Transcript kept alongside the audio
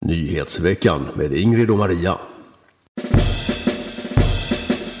Nyhetsveckan med Ingrid och Maria.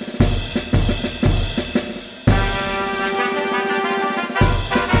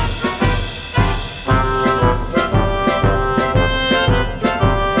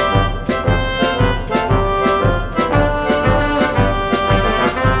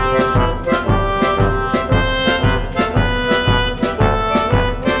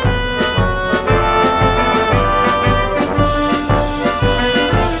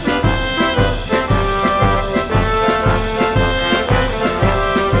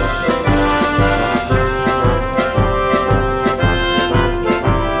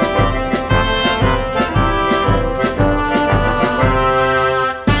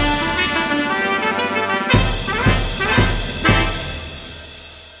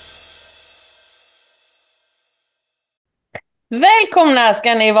 Välkomna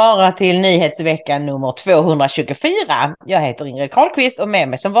ska ni vara till Nyhetsveckan nummer 224. Jag heter Ingrid Karlqvist och med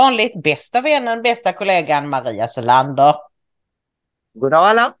mig som vanligt bästa vännen, bästa kollegan Maria Selander. God dag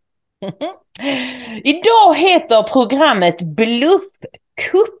alla. Idag heter programmet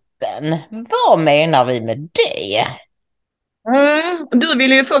Bluffkuppen. Vad menar vi med det? Du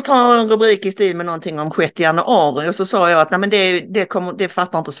ville ju först ha en rubrik i stil med någonting om 6 januari och så sa jag att nej, men det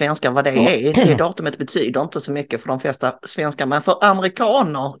fattar inte svenskar vad det är. Det datumet betyder inte så mycket för de flesta svenskar, men för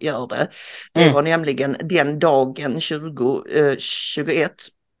amerikaner gör det. Det var nämligen den dagen 2021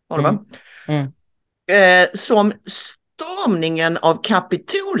 som stormningen av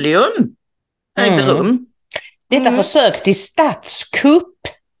Kapitolium ägde rum. Detta försök till statskupp.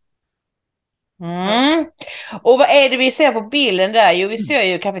 Och vad är det vi ser på bilden där? Jo, vi ser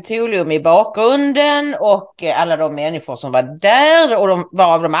ju Kapitolium i bakgrunden och alla de människor som var där, och de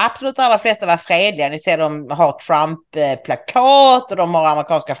absolut allra flesta var fredliga. Ni ser de har Trump-plakat och de har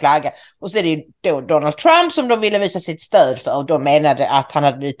amerikanska flagga. Och så är det ju då Donald Trump som de ville visa sitt stöd för, och de menade att han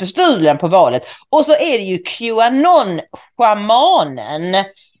hade blivit bestulen på valet. Och så är det ju QAnon-schamanen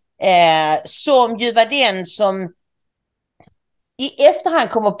som ju var den som i efterhand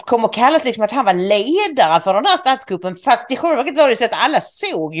kom och kallat liksom att han var ledare för den här statskuppen, fast i själva verket var det så att alla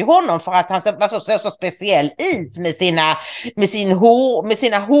såg ju honom för att han var så speciell ut med sina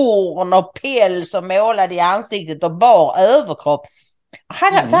horn och päls och målade i ansiktet och bar överkropp. Så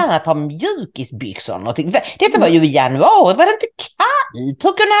han hade ett par mjukisbyxor och någonting. Detta var ju i januari, var det inte kallt?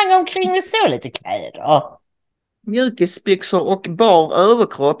 Hur kunde han gå omkring med så lite kläder? Mjukisbyxor och bar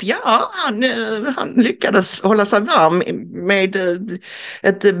överkropp. Ja, han lyckades hålla sig varm med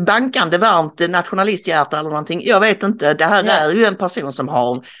ett bankande varmt nationalisthjärta eller någonting. Jag vet inte. Det här är ju en person som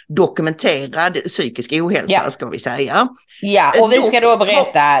har dokumenterad psykisk ohälsa, ska vi säga. Ja, och vi ska då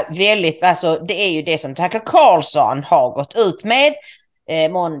berätta det är ju det som Tucker Carlson har gått ut med.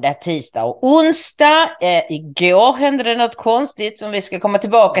 Måndag, tisdag och onsdag. Igår hände det något konstigt som vi ska komma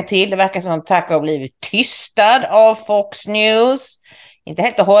tillbaka till. Det verkar som att Tucker har blivit tystad av Fox News. Inte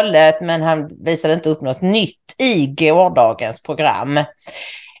helt och hållet, men han visade inte upp något nytt i gårdagens program.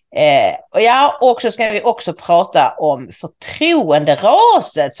 Och så ska vi också prata om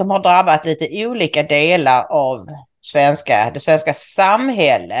förtroenderaset som har drabbat lite olika delar av det svenska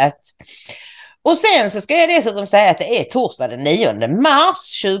samhället. Och sen så ska jag dessutom säga att det är torsdag den 9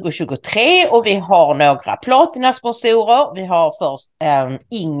 mars 2023 och vi har några platinasponsorer. Vi har först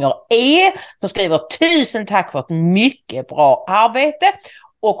Inger E som skriver 1000 tack för ett mycket bra arbete.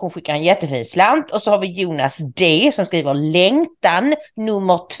 Och hon skickar en jättefin slant. Och så har vi Jonas D som skriver längtan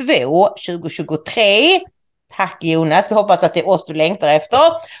nummer 2 2023. Tack Jonas, vi hoppas att det är oss du längtar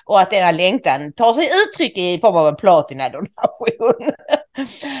efter och att denna längtan tar sig uttryck i form av en platinadonation.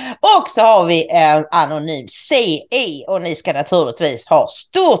 Och så har vi en anonym CE och ni ska naturligtvis ha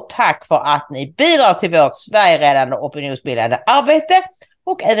stort tack för att ni bidrar till vårt Sverigeräddande opinionsbildande arbete,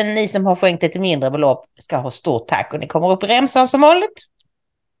 och även ni som har skänkt ett mindre belopp ska ha stort tack, och ni kommer upp i remsan som vanligt.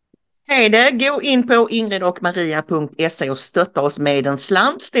 Hej där, gå in på ingridochmaria.se och stötta oss med en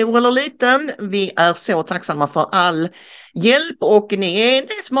slant, stor eller liten. Vi är så tacksamma för all hjälp, och ni är en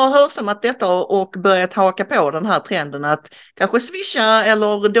del som har hörsammat detta och börjat haka på den här trenden att kanske swisha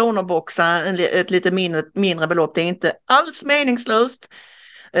eller donorboxa ett lite mindre belopp. Det är inte alls meningslöst.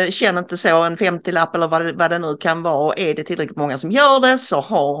 Känn inte så, en 50-lapp eller vad det nu kan vara. Är det tillräckligt många som gör det så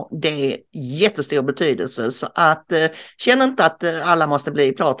har det jättestor betydelse. Så att känn inte att alla måste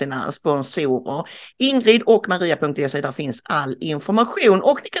bli platina-sponsorer. Ingrid och Maria.se, där finns all information.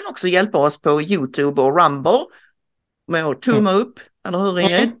 Och ni kan också hjälpa oss på YouTube och Rumble med att tumma upp, eller hur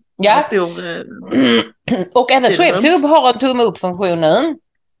Ingrid? Ja. Och även SwebTube har en tumma upp-funktionen.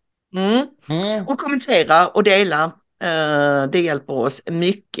 Och kommentera och dela. Det hjälper oss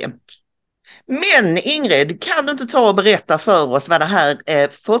mycket. Men Ingrid, kan du inte ta och berätta för oss vad det här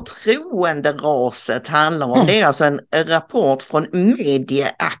förtroenderaset handlar om? Det är alltså en rapport från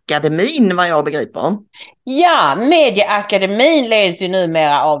Medieakademin, vad jag begriper. Ja, Medieakademin leds ju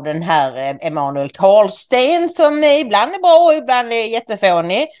numera av den här Emanuel Karlsten som ibland är bra och ibland är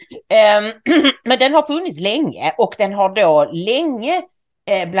jättefånig. Men den har funnits länge och den har då länge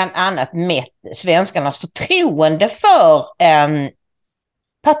bland annat mätt svenskarnas förtroende för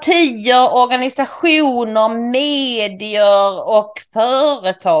partier, organisationer, medier och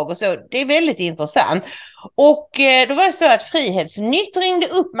företag och så. Det är väldigt intressant. Och då var det så att Frihetsnytt ringde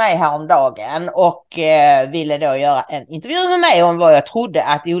upp mig häromdagen och ville då göra en intervju med mig om vad jag trodde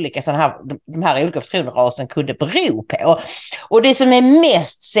att de här olika förtroenderasen kunde bero på. Och det som är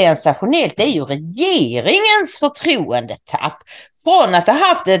mest sensationellt är ju regeringens förtroendetapp. Från att ha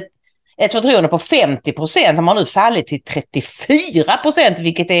haft ett förtroende på 50% har man nu fallit till 34%,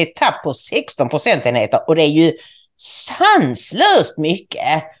 vilket är ett tapp på 16 procentenheter. Och det är ju sanslöst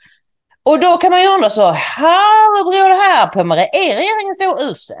mycket. Och då kan man ju undra så, vad beror det här på? Är regeringen så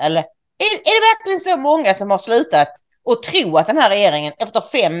usel? Är det verkligen så många som har slutat och tro att den här regeringen efter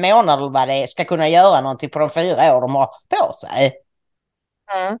 5 månader vad det är, ska kunna göra någonting på de 4 år de har på sig?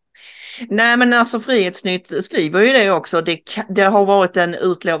 Mm. Nej, men alltså Frihetsnytt skriver ju det också. Det har varit den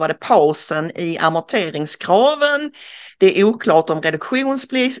utlovade pausen i amorteringskraven. Det är oklart om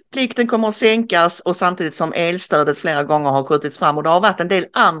reduktionsplikten kommer att sänkas och samtidigt som elstödet flera gånger har skjutits fram. Och det har varit en del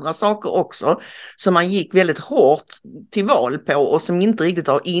andra saker också som man gick väldigt hårt till val på och som inte riktigt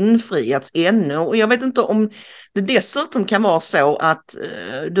har infriats ännu. Och jag vet inte om det dessutom kan vara så att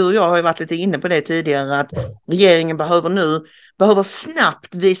du och jag har ju varit lite inne på det tidigare, att regeringen behöver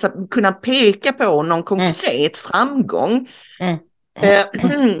snabbt kunna peka på någon konkret framgång.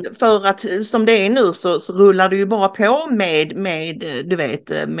 För att som det är nu så rullar det ju bara på med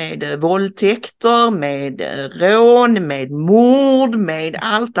våldtäkter, med rån, med mord, med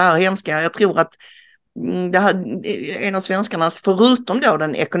allt det här hemska. Jag tror att det här, en av svenskarnas, förutom då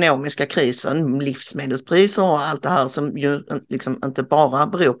den ekonomiska krisen, livsmedelspriser och allt det här som ju liksom inte bara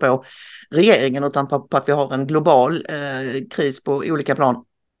beror på regeringen utan på att vi har en global kris på olika plan,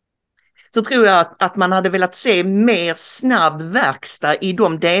 så tror jag att man hade velat se mer snabb verkstad i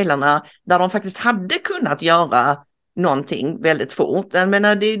de delarna där de faktiskt hade kunnat göra någonting väldigt fort. Jag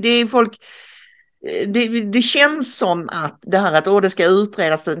menar, det är folk... Det känns som att det här att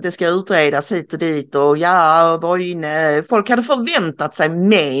det ska utredas hit och dit och folk hade förväntat sig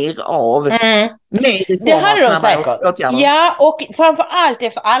mer av mer i form av snabba åtgärder. Ja, och framförallt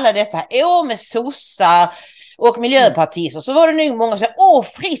efter alla dessa år med sossar och miljöpartister så var det nog många som sa,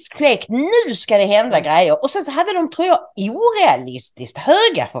 frisk fläkt, nu ska det hända grejer. Och sen så hade de, tror jag, orealistiskt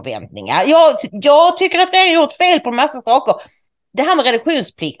höga förväntningar. Jag tycker att det har gjort fel på en massa saker. Det här med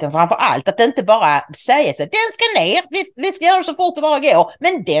reduktionsplikten framför allt, att inte bara säga så, den ska ner, vi ska göra det så fort det bara går,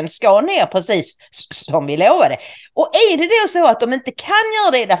 men den ska ner precis som vi lovade. Och är det då så att de inte kan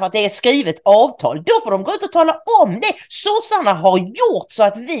göra det därför att det är skrivet avtal, då får de gå ut och tala om det. Sossarna har gjort så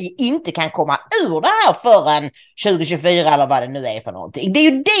att vi inte kan komma ur det här förrän 2024 eller vad det nu är för någonting. Det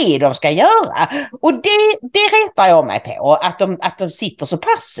är ju det de ska göra. Och det retar jag mig på, att de sitter så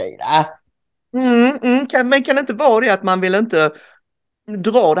passiva. Men kan det inte vara det att man vill inte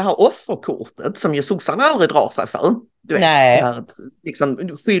dra det här offerkortet som ju sossarna aldrig drar sig för? Du vet, det här att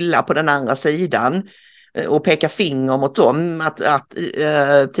liksom skylla på den andra sidan och peka finger mot dem, att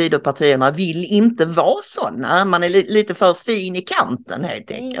Tidöpartierna vill inte vara sådana. Man är lite för fin i kanten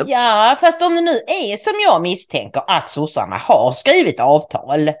helt enkelt. Ja, fast om det nu är som jag misstänker att sossarna har skrivit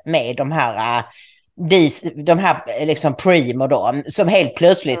avtal med de här liksom Prim och de som helt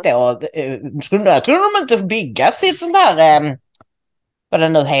plötsligt då jag tror de inte får bygga sitt sånt där vad det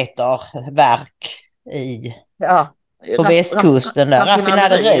nu heter verk på västkusten där,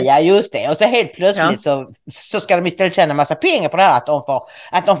 raffinaderier, just det. Och så helt plötsligt så ska de istället tjäna en massa pengar på det här,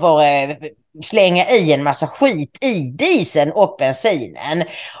 att de får slänga i en massa skit i dieseln och bensinen.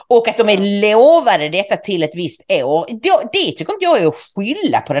 Och att de är lovade detta till ett visst år. Det tycker inte jag är att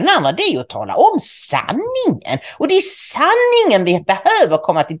skylla på den andra. Det är ju att tala om sanningen. Och det är sanningen vi behöver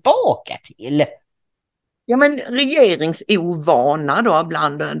komma tillbaka till. Ja, men regeringsovana då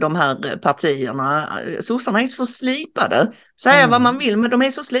bland de här partierna. Sossarna är så slipade. Säga vad man vill, men de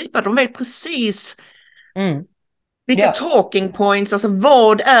är så slipade. De vet precis vilka talking points, alltså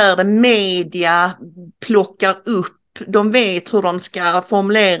vad är det media plockar upp. De vet hur de ska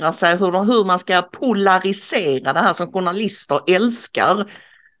formulera sig, hur man ska polarisera det här som journalister älskar.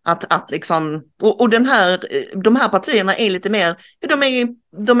 Att liksom, och de här partierna är lite mer,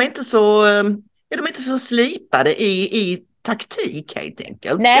 de är inte så slipade i taktik helt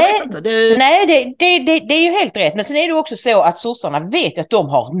enkelt. Nej, jag vet inte, det är ju helt rätt. Men sen är det också så att sossarna vet att de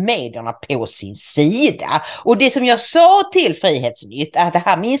har medierna på sin sida. Och det som jag sa till Frihetsnytt, att det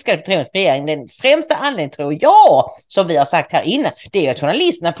här minskade förtroendet för regeringen, den främsta anledningen tror jag, som vi har sagt här inne, det är att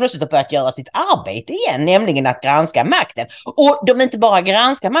journalisterna plötsligt har börjat göra sitt arbete igen, nämligen att granska makten. Och de inte bara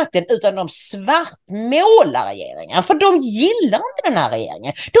granskar makten, utan de svartmålar regeringen. För de gillar inte den här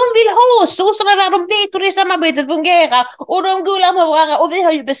regeringen. De vill ha sossarna där, de vet hur det samarbetet fungerar och de gullar med varandra. Och vi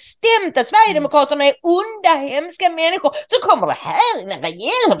har ju bestämt att Sverigedemokraterna är onda, hemska människor. Så kommer det här in en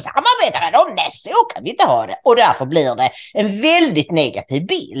regering som samarbetar med dem. Nej, så kan vi inte ha det. Och därför blir det en väldigt negativ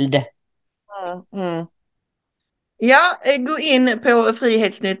bild. Ja, gå in på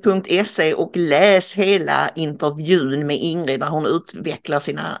frihetsnytt.se och läs hela intervjun med Ingrid där hon utvecklar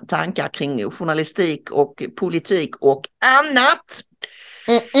sina tankar kring journalistik och politik och annat.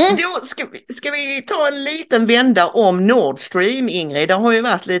 Då ska vi ta en liten vända om Nord Stream, Ingrid. Det har ju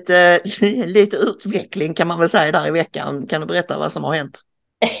varit lite utveckling kan man väl säga där i veckan. Kan du berätta vad som har hänt?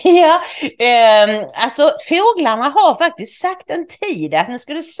 Ja, alltså fåglarna har faktiskt sagt en tid att ni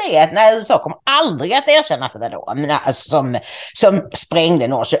skulle se att USA kommer aldrig att erkänna att det var då som sprängde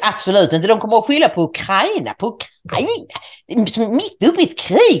Nord Stream. Absolut inte. De kommer att skylla på Ukraina. Mitt uppe i ett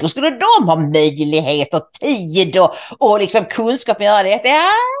krig. Och skulle de ha möjlighet och tid och liksom kunskap att göra det? Jag vet inte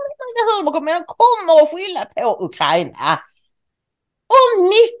hur de kommer att skylla på Ukraina. Och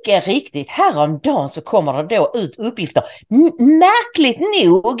mycket riktigt, häromdagen så kommer det då ut uppgifter, märkligt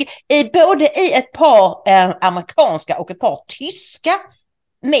nog, både i ett par amerikanska och ett par tyska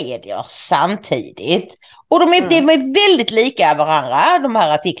medier samtidigt. Och de är väldigt lika varandra, de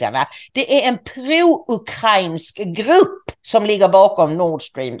här artiklarna. Det är en pro-ukrainsk grupp som ligger bakom Nord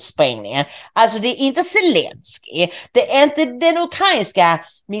Stream-sprängningen. Alltså det är inte Zelensky, det är inte den ukrainska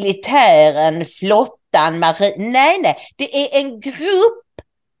militären, flottan, nej, det är en grupp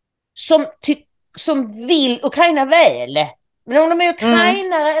som vill Ukraina väl. Men om de är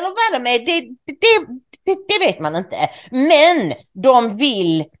ukrainare eller vad de är, det vet man inte. Men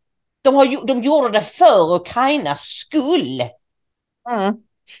de gjorde det för Ukrainas skull.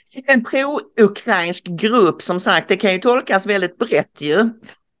 En pro-ukrainsk grupp, som sagt, det kan ju tolkas väldigt brett ju.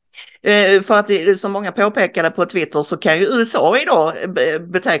 För att som många påpekade på Twitter så kan ju USA idag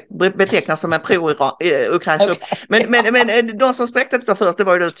betecknas som en pro-ukrainsk grupp. Men de som spräckte detta först, det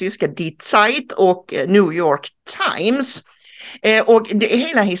var ju det tyska Die Zeit och New York Times. Och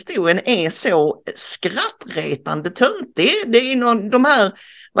hela historien är så skrattretande töntig. Det är de här,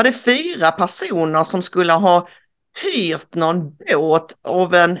 var det 4 personer som skulle ha hyrt någon båt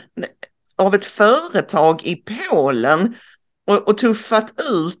av ett företag i Polen och tuffat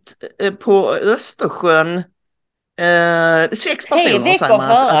ut på Östersjön 6 personer. 3 veckor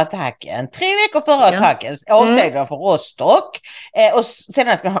före attacken. 3 veckor före attacken avseglade för Rostock. Och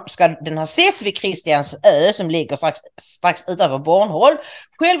sen ska den ha setts vid Kristiansö som ligger strax utanför Bornholm.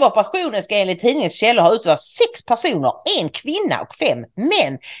 Själva operationen ska enligt tidningens källor ha utfört 6 personer, 1 kvinna och 5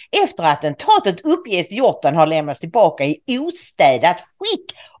 män. Efter att attentatet uppges yachten har lämnats tillbaka i ostädat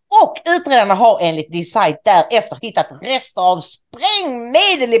skick. Och utredarna har enligt Die Zeit därefter hittat rester av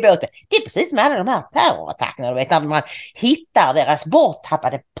sprängmedel i båten. Det är precis med alla de här terrorattackerna. Du vet, när man hittar deras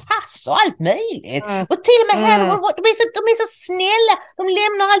borttappade pass och allt möjligt. Och till och med här, de är så snälla. De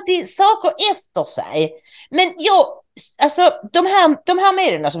lämnar alltid saker efter sig. Men alltså de här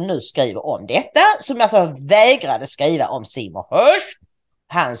medierna som nu skriver om detta, som alltså vägrade skriva om Seymour Hersh,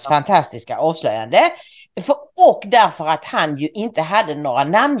 hans fantastiska avslöjande, och därför att han ju inte hade några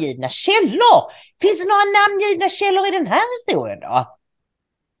namngivna källor. Finns det några namngivna källor i den här historien då?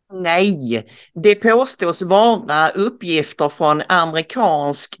 Nej, det påstås vara uppgifter från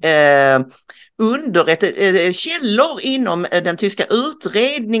amerikansk källor inom den tyska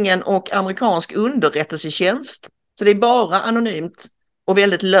utredningen och amerikansk underrättelsetjänst. Så det är bara anonymt och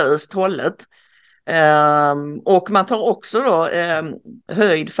väldigt löst hållet. Och man tar också då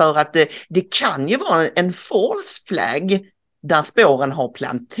höjd för att det kan ju vara en false flag där spåren har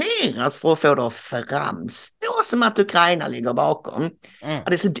planterats för att få det att framstå som att Ukraina ligger bakom.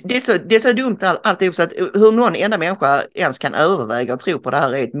 Det är så dumt alltid, så att hur någon enda människa ens kan överväga och tro på det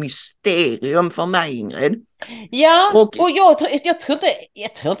här är ett mysterium för mig, Ingrid. Ja, och jag tror inte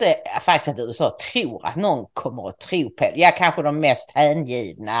faktiskt att USA tror att någon kommer att tro på det. Ja, kanske de mest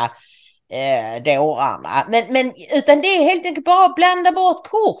hängivna dårarna. Men utan det är helt enkelt bara att blanda bort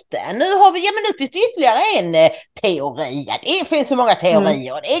korten. Nu finns det ytterligare en teori. Ja, det finns så många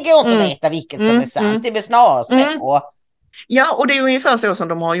teorier och det går inte att veta vilket som är sant. Det blir snarare så. Ja, och det är ungefär så som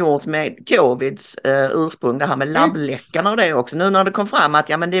de har gjort med covids ursprung, det här med labbläckarna och det också. Nu när det kom fram att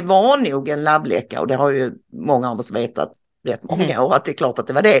det var nog en labbläcka, och det har ju många av oss vetat rätt många år, att det är klart att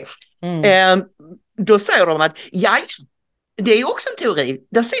det var det. Då säger de att det är också en teori.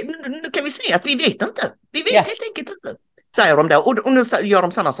 Nu kan vi se att vi vet inte. Vi vet helt enkelt inte. Säger de då. Och nu gör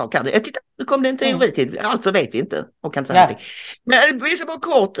de samma sak här. Titta, nu kom det en teori till. Alltså vet vi inte. Och kan säga någonting. Men vi ska bara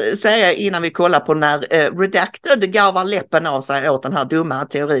kort säga innan vi kollar på när Redacted garvar läppen av sig åt den här dumma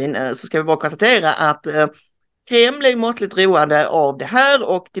teorin. Så ska vi bara konstatera att Kreml är måttligt roade av det här,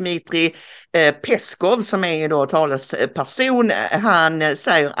 och Dmitrij Peskov som är då talesperson, han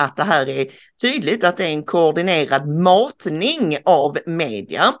säger att det här är tydligt att det är en koordinerad matning av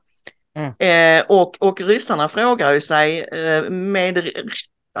media. Och ryssarna frågar ju sig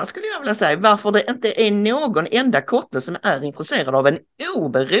skulle jag vilja säga, varför det inte är någon enda kotte som är intresserad av en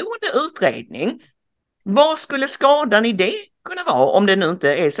oberoende utredning. Vad skulle skadan i det kunna vara, om det nu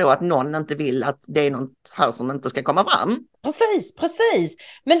inte är så att någon inte vill att det är något här som inte ska komma fram? Precis.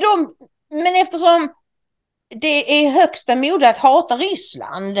 Men eftersom det är högsta mode att hata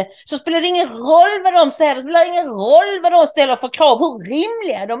Ryssland, så spelar det ingen roll vad de säger, det spelar ingen roll vad de ställer för krav, hur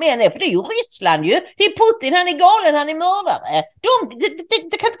rimliga de än är, för det är ju Ryssland ju. Det är Putin, han är galen, han är mördare.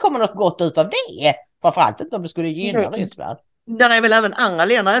 Det kan inte komma något gott ut av det. Framförallt inte om det skulle gynna Ryssland. Där är väl även andra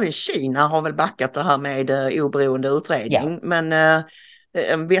länder, även Kina har väl backat det här med oberoende utredning. Men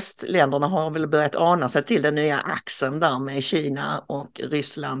västländerna har väl börjat ana sig till den nya axeln där med Kina och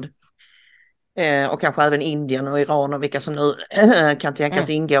Ryssland. Och kanske även Indien och Iran och vilka som nu kan tänkas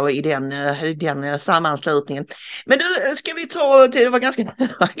ingå i den sammanslutningen. Men då ska vi ta till, det var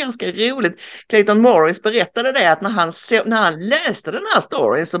ganska roligt. Clayton Morris berättade det, att när han läste den här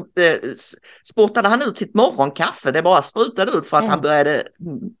storyn så spottade han ut sitt morgonkaffe. Det bara sprutade ut för att han började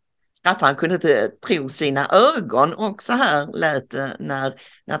skratta. Han kunde inte tro sina ögon, och så här lät det när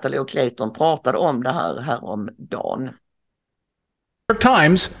Natalie och Clayton pratade om det här om dagen. New York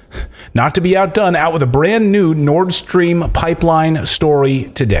Times, not to be outdone, out with a brand new Nord Stream pipeline story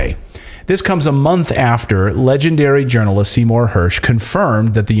today. This comes a month after legendary journalist Seymour Hersh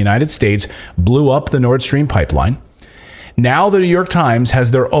confirmed that the United States blew up the Nord Stream pipeline. Now the New York Times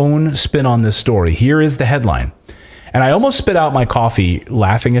has their own spin on this story. Here is the headline. And I almost spit out my coffee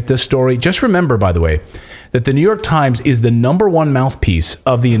laughing at this story. Just remember, by the way, that the New York Times is the number one mouthpiece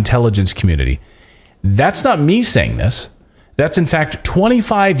of the intelligence community. That's not me saying this. That's, in fact,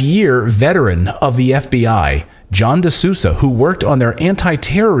 25-year veteran of the FBI, John DeSouza, who worked on their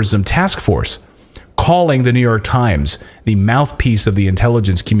anti-terrorism task force, calling the New York Times the mouthpiece of the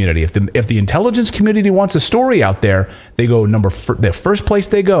intelligence community. If the intelligence community wants a story out there, they go the first place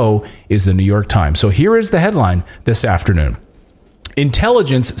they go is the New York Times. So here is the headline this afternoon.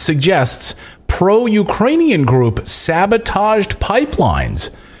 Intelligence suggests pro-Ukrainian group sabotaged pipelines,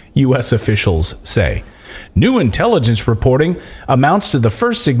 U.S. officials say. New intelligence reporting amounts to the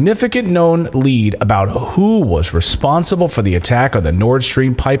first significant known lead about who was responsible for the attack on the Nord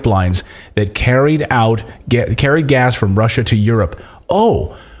Stream pipelines that carried gas from Russia to Europe.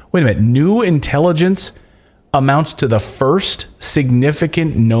 Oh, wait a minute. New intelligence amounts to the first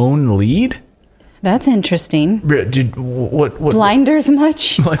significant known lead? That's interesting. What blinders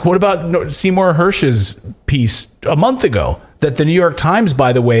much? Like, what about Seymour Hersh's piece a month ago that the New York Times,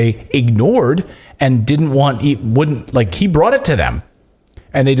 by the way, ignored and he brought it to them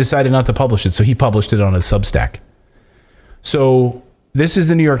and they decided not to publish it. So he published it on his Substack. So this is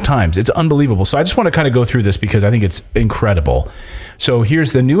the New York Times. It's unbelievable. So I just want to kind of go through this because I think it's incredible. So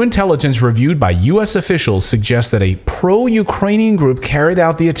here's the new intelligence reviewed by U.S. officials suggests that a pro-Ukrainian group carried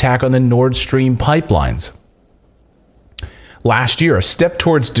out the attack on the Nord Stream pipelines last year, a step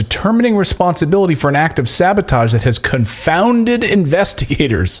towards determining responsibility for an act of sabotage that has confounded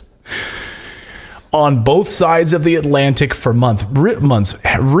investigators on both sides of the Atlantic for months.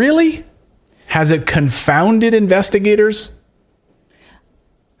 Really? Has it confounded investigators?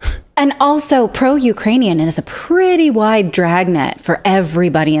 And also, pro-Ukrainian is a pretty wide dragnet for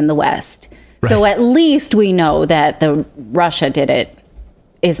everybody in the West. Right. So at least we know that the Russia did it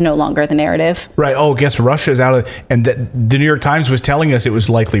is no longer the narrative. Right. Oh, guess Russia's out of... And the New York Times was telling us it was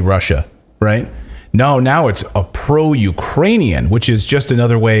likely Russia, right? No, now it's a pro-Ukrainian, which is just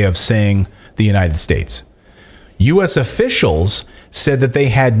another way of saying the United States. U.S. officials said that they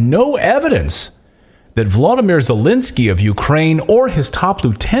had no evidence that Volodymyr Zelensky of Ukraine or his top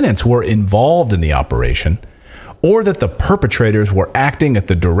lieutenants were involved in the operation, or that the perpetrators were acting at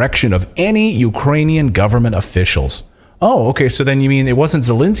the direction of any Ukrainian government officials. Oh, okay, so then you mean it wasn't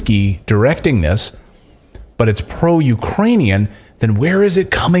Zelensky directing this, but it's pro-Ukrainian, then where is it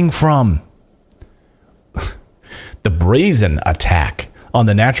coming from? The brazen attack on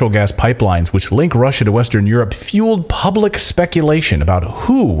the natural gas pipelines which link Russia to Western Europe fueled public speculation about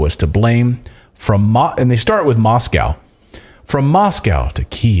who was to blame and they start with Moscow. From Moscow to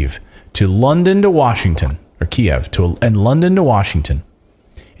Kiev to London to Washington, or Kiev and London to Washington,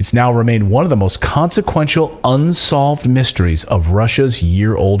 it's now remained one of the most consequential unsolved mysteries of Russia's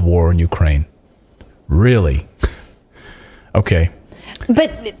year-old war in Ukraine. Really? Okay.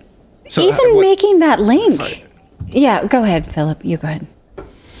 But making that link. Sorry. Yeah, go ahead, Philip. You go ahead.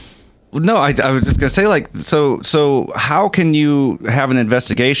 No, I was just going to say, like, so how can you have an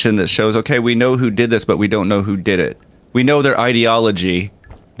investigation that shows, okay, we know who did this, but we don't know who did it. We know their ideology,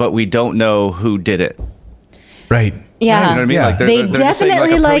 but we don't know who did it. Right. Yeah. You know what I mean? Yeah. Like they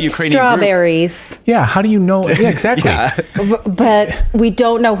definitely like strawberries. Group. Yeah. How do you know? Yeah, exactly. Yeah. But we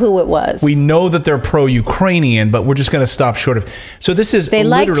don't know who it was. We know that they're pro-Ukrainian, but we're just going to stop short of. So this is they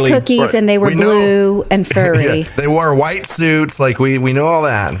liked cookies and they were blue and furry. Yeah, they wore white suits. Like we know all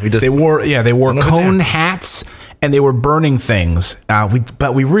that. They wore cone hats and they were burning things.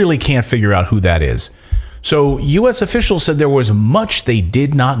 But we really can't figure out who that is. So U.S. officials said there was much they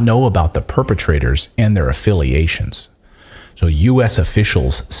did not know about the perpetrators and their affiliations. So U.S.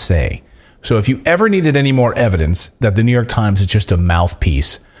 officials say. So if you ever needed any more evidence that the New York Times is just a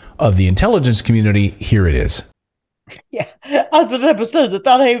mouthpiece of the intelligence community, here it is. Ja, alltså det här på slutet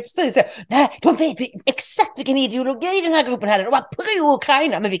där det är precis så. Nej, de vet exakt vilken ideologi den här gruppen hade. De var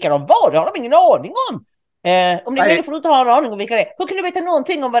pro-Ukraina, men vilka de var, det har de ingen aning om. Om det är människor du inte har en aning om vilka det är. Hur kan du veta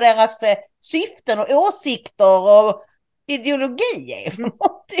någonting om vad deras syften och åsikter och ideologi är för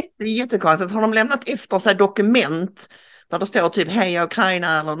någonting? Det är jättekonstigt. Har de lämnat efter sig dokument där det står typ heja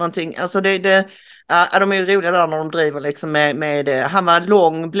Ukraina eller någonting? Alltså de är ju roliga där när de driver liksom med han var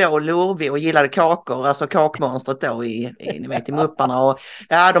lång, blå, lurvig och gillade kakor, alltså kakmonstret då i Mupparna. Och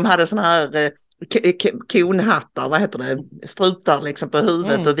ja, de hade såna här konhattar, vad heter det, strutar liksom på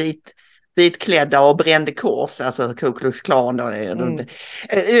huvudet och vitklädda och brände kors, alltså Ku Klux Klan då.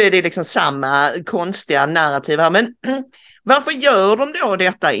 Det är liksom samma konstiga narrativ här, men varför gör de då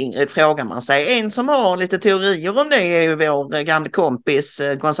detta, Ingrid, frågar man sig. En som har lite teorier om det är ju vår gamla kompis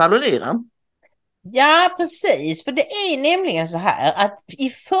Gonzalo Lira. Ja, precis, för det är nämligen så här att i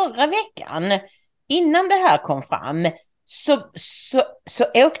förra veckan, innan det här kom fram, så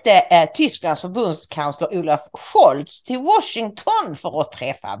åkte Tysklands förbundskansler Olaf Scholz till Washington för att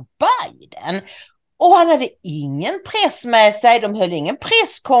träffa Biden. Och han hade ingen press med sig, de höll ingen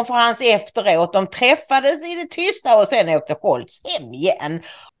presskonferens efteråt, de träffades i det tysta och sen åkte Scholz hem igen.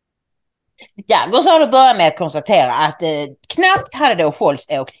 Ja, Gonzalo börjar med att konstatera att knappt hade då Scholz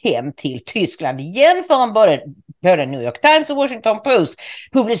åkt hem till Tyskland igen förrän både New York Times och Washington Post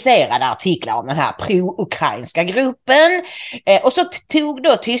publicerade artiklar om den här pro-ukrainska gruppen. Och så tog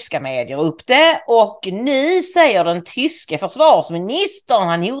då tyska medier upp det och nu säger den tyske försvarsministern,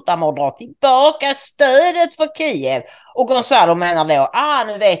 han hotar med att dra tillbaka stödet för Kiev. Och Gonzalo menar då,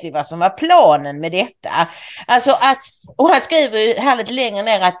 nu vet vi vad som var planen med detta. Alltså och han skriver ju här lite längre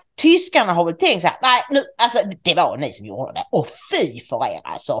ner att tyskarna har väl tänkt så här, nej nu, alltså det var ni som gjorde det. Och fy för er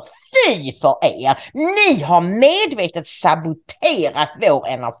alltså, fy för er. Ni har medvetet saboterat vår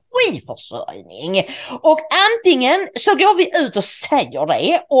energiförsörjning. Och antingen så går vi ut och säger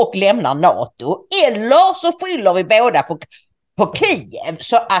det och lämnar NATO, eller så skyller vi båda på Kiev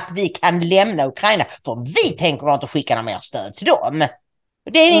så att vi kan lämna Ukraina. För vi tänker inte skicka några mer stöd till dem.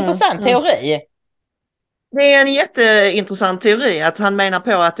 Det är en intressant teori. Det är en jätteintressant teori att han menar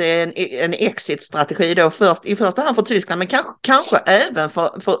på att det är en exit-strategi då i första hand för Tyskland, men kanske även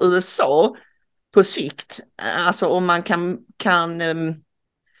för USA på sikt. Alltså om man kan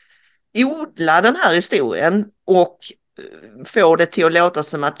odla den här historien och få det till att låta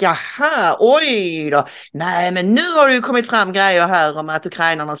som att jaha, oj då, nej men nu har det ju kommit fram grejer här om att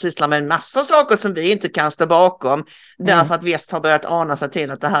ukrainarna sysslar med en massa saker som vi inte kan stå bakom därför att väst har börjat ana sig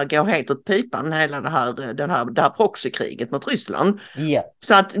till att det här går helt åt pipan, hela det här proxykriget mot Ryssland. Yeah.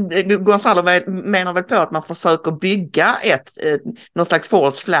 Så att Gonzalo menar väl på att man försöker bygga någon slags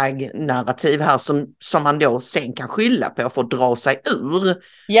false flag narrativ här som man då sen kan skylla på för att dra sig ur.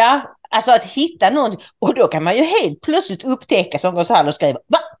 Ja, alltså att hitta någon, och då kan man ju helt plötsligt upptäcka som Gonzalo skriver,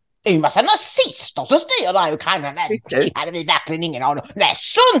 va? Det är ju en massa nazister som styr där i Ukraina. Nej, det hade vi verkligen ingen aning. Nej,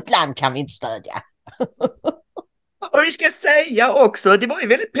 sånt land kan vi inte stödja. Och vi ska säga också, det var ju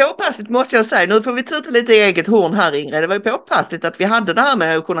väldigt påpassligt måste jag säga, nu får vi tuta lite i eget horn här Ingrid, det var ju påpassligt att vi hade det här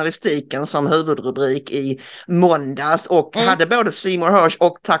med journalistiken som huvudrubrik i måndags och hade både Seymour Hersh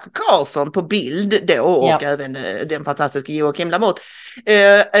och Tucker Carlson på bild då och även den fantastiska Joakim Lamotte.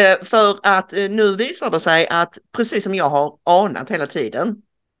 För att nu visar det sig att precis som jag har anat hela tiden,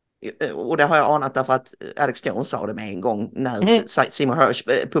 och det har jag anat därför att Alex Jones sa det med en gång när Seymour Hersh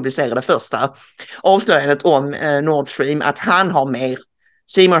publicerade första avslöjandet om Nord Stream, att han har mer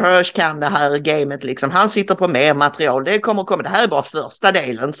Seymour Hersh kan det här gamet liksom. Han sitter på mer material. Det kommer. Det här är bara första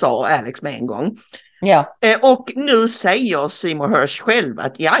delen, sa Alex med en gång. Ja. Och nu säger Seymour Hersh själv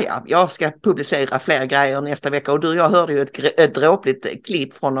att jag ska publicera fler grejer nästa vecka. Och jag hörde ju ett dråpligt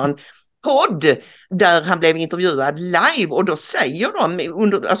klipp från någon podd där han blev intervjuad live, och då säger de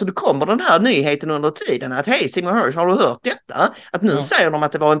alltså det kommer den här nyheten under tiden att hej Seymour Hersh, har du hört detta? Att nu säger de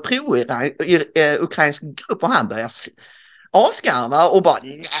att det var en pro-ukrainsk grupp, och han börjar avskarva och bara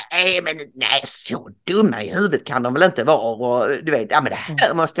nej, så dumma i huvudet kan de väl inte vara, och du vet, men det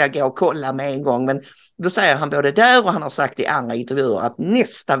här måste jag gå och kolla med en gång. Men då säger han både där, och han har sagt i andra intervjuer att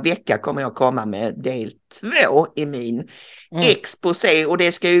nästa vecka kommer jag komma med del 2 i min exposé, och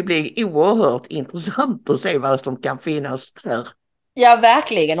det ska ju bli oerhört intressant att se vad som kan finnas där. Ja,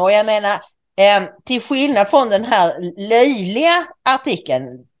 verkligen. Och jag menar, till skillnad från den här löjliga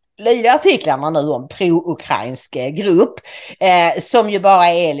artiklarna nu om pro-ukrainsk grupp, som ju bara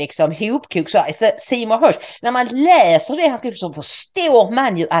är liksom hopkok, så Seymour Hersh, när man läser det han skriver så förstår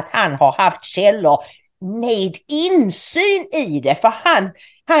man ju att han har haft källor med insyn i det, för han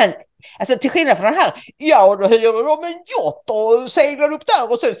alltså till skillnad från den här, då hyrde de en yacht och seglade upp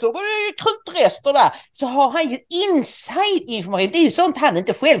där och sen så var det krutrester där, så har han ju inside information. Det är ju sånt han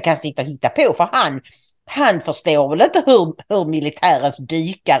inte själv kan sitta och hitta på, för han förstår väl inte hur militärens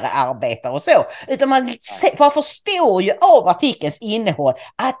dykare arbetar och så, utan man förstår ju av artikelns innehåll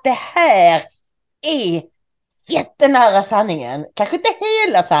att det här är jättenära sanningen. Kanske inte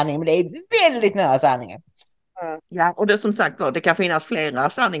hela sanningen, men det är väldigt nära sanningen. Ja, och det som sagt då, det kan finnas flera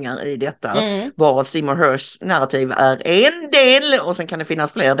sanningar i detta, varav Seymour Hershs narrativ är en del, och sen kan det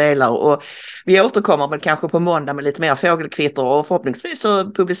finnas fler delar, och vi återkommer väl kanske på måndag med lite mer fågelkvitter, och förhoppningsvis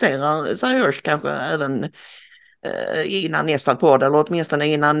så publicerar Seymour Hersh kanske även innan nästa podd, eller åtminstone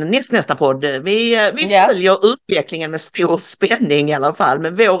innan nästa podd. Vi följer utvecklingen med stor spänning i alla fall,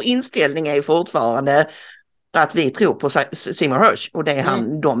 men vår inställning är fortfarande att vi tror på Seymour Hersh, och det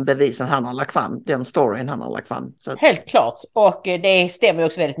är de bevisen han har lagt fram, den storyn han har lagt fram. Så att... Helt klart, och det stämmer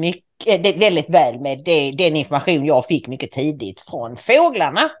också väldigt väl med den information jag fick mycket tidigt från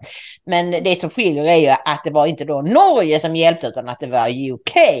fåglarna. Men det som skiljer är ju att det var inte då Norge som hjälpte, utan att det var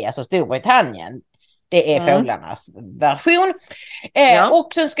UK, alltså Storbritannien. Det är fåglarnas version.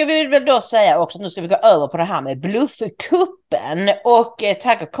 Och sen ska vi väl då säga också, nu ska vi gå över på det här med Bluffkuppen. Och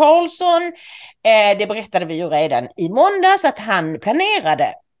Tucker Carlson, det berättade vi ju redan i måndags, att han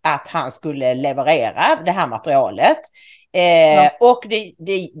planerade att han skulle leverera det här materialet. Och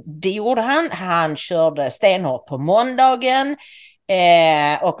det gjorde han. Han körde stenhårt på måndagen.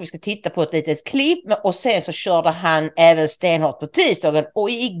 Och vi ska titta på ett litet klipp. Och sen så körde han även stenhårt på tisdagen. Och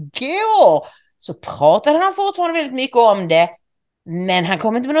igår så pratade han fortfarande väldigt mycket om det, men han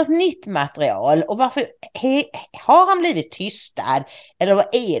kom inte med något nytt material. Och varför har han blivit tystad? Eller vad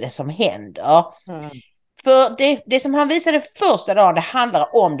är det som händer? För det som han visade första dagen, det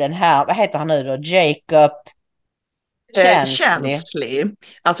handlar om den här, vad heter han nu då? Jacob Chansley,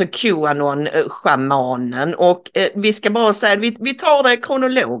 alltså QAnon-schamanen. Och vi ska bara säga, vi tar det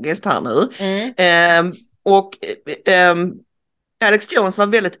kronologiskt här nu. Alex Jones var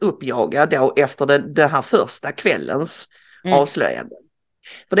väldigt uppjagad då efter den här första kvällens avslöjande.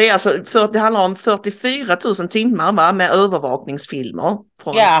 För det är alltså, det handlar om 44 000 timmar med övervakningsfilmer.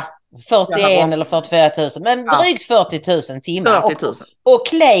 Från 41 eller 44 000, men drygt 40 000 timmar. 40 000. Och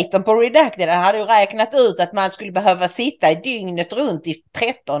Clayton på Redacted hade ju räknat ut att man skulle behöva sitta i dygnet runt i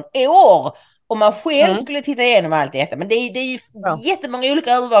 13 år om man själv skulle titta igenom allt detta. Men det är ju jättemånga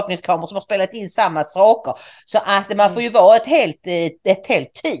olika övervakningskameror som har spelat in samma saker. Så att man får ju vara ett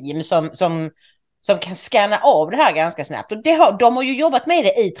helt team som kan scanna av det här ganska snabbt. Och de har ju jobbat med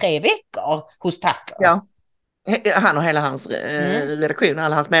det i 3 veckor hos Tucker. Ja. Han och hela hans redaktion,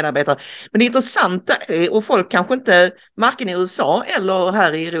 alla hans medarbetare. Men det intressanta är, och folk kanske inte, varken i USA eller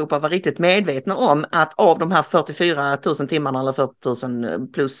här i Europa, var riktigt medvetna om att av de här 44 000 timmarna eller 40 000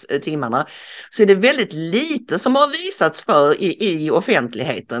 plus timmarna, så är det väldigt lite som har visats för i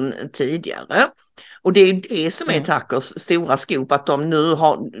offentligheten tidigare. Och det är det som är Tuckers stora skop, att de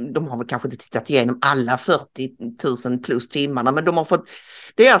har väl kanske inte tittat igenom alla 40 000 plus timmarna, men de har fått,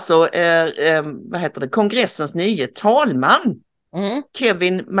 det är alltså kongressens nye talman,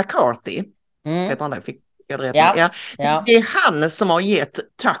 Kevin McCarthy, heter han det? Fick jag rätt? Ja. Det är han som har gett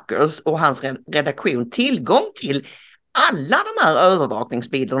Tucker och hans redaktion tillgång till alla de här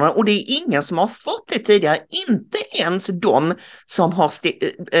övervakningsbilderna, och det är ingen som har fått det tidigare, inte ens de som har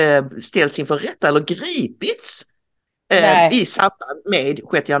ställts inför rätta eller gripits i samband med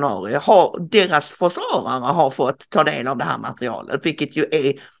 6 januari. Deras försvarare har fått ta del av det här materialet, vilket ju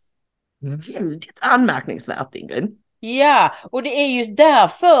är väldigt anmärkningsvärt, Ingrid. Ja, och det är ju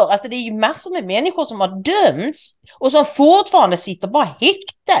därför, alltså det är ju massor med människor som har dömts och som fortfarande sitter bara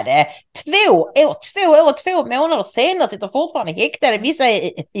häktade 2 år och 2 månader senare sitter fortfarande häktade, vissa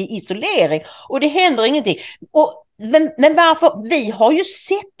i isolering och det händer ingenting. Men varför? Vi har ju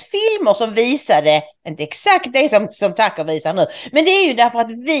sett filmer som visade, inte exakt det som Tucker visar nu, men det är ju därför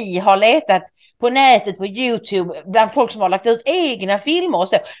att vi har letat på nätet, på YouTube, bland folk som har lagt ut egna filmer och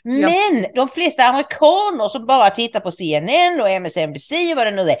så. Men de flesta amerikaner som bara tittar på CNN och MSNBC och vad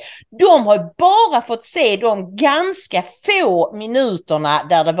det nu är, de har bara fått se de ganska få minuterna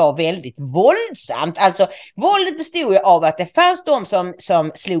där det var väldigt våldsamt. Alltså, våldet bestod ju av att det fanns de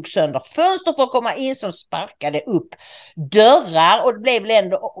som slog sönder fönster för att komma in, som sparkade upp dörrar och det blev väl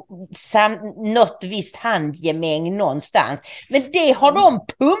ändå något visst handgemäng någonstans. Men det har de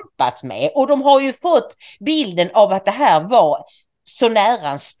pumpat med och de har ju fått bilden av att det här var så nära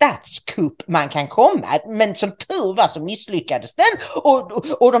en statskupp man kan komma. Men som tur var så misslyckades den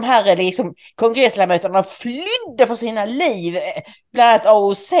och de här liksom, kongressledamöterna flydde för sina liv. Bland annat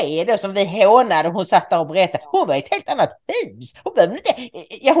AOC då, som vi hånade. Hon satt där och berättade. Hon var i ett helt annat hus. Hon behövde inte,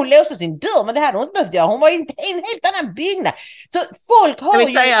 hon låste sin dörr, men det hade hon inte behövt göra. Hon var i en helt annan byggnad. Så folk har ju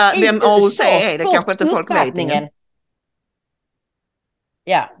säga i vem AOC USA är, det kanske inte folk vet.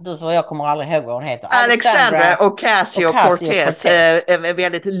 Ja, du så jag kommer aldrig ihåg vad hon heter. Alexandra Ocasio-Cortez är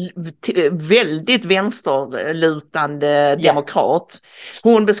väldigt vänsterlutande demokrat.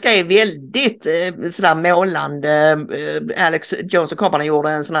 Hon beskrev väldigt sådär målande. Alex Jones Company gjorde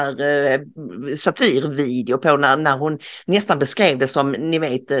en sån här satirvideo på när hon nästan beskrev det som, ni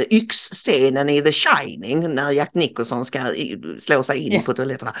vet, yxscenen i The Shining när Jack Nicholson ska slå sig in på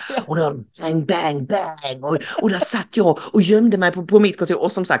toaletterna. Och då bang, bang, bang. Och där satt jag och gömde mig på mitt kontor.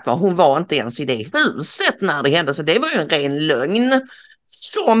 Och som sagt var, hon var inte ens i det huset när det hände, så det var ju en ren lögn.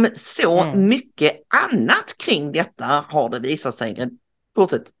 Som så mycket annat kring detta har det visat sig.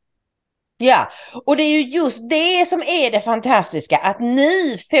 Fortsätt. Ja, och det är ju just det som är det fantastiska, att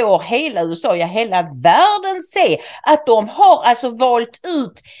nu får hela USA, ja hela världen se att de har alltså valt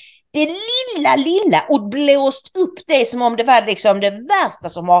ut det lilla och blåst upp det som om det var liksom det värsta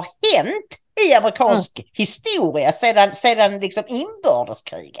som har hänt i amerikansk historia sedan liksom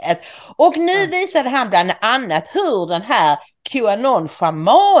inbördeskriget. Och nu visade han bland annat hur den här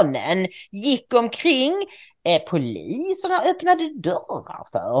QAnon-schamanen gick omkring. Poliserna öppnade dörrar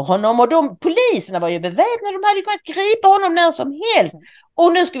för honom och poliserna var ju beväpnade, de hade kunnat gripa honom när som helst.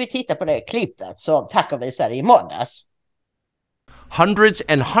 Och nu ska vi titta på det klippet som Tucker visade i måndags. Hundreds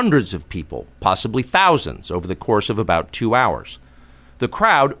and hundreds of people, possibly thousands, over the course of about 2 hours. The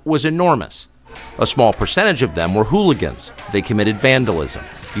crowd was enormous. A small percentage of them were hooligans. They committed vandalism.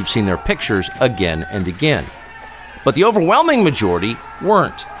 You've seen their pictures again and again. But the overwhelming majority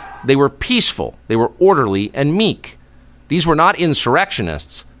weren't. They were peaceful, they were orderly and meek. These were not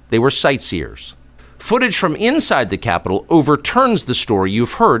insurrectionists, they were sightseers. Footage from inside the Capitol overturns the story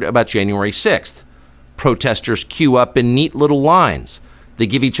you've heard about January 6th. Protesters queue up in neat little lines. They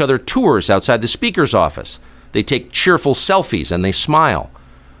give each other tours outside the speaker's office. They take cheerful selfies and they smile.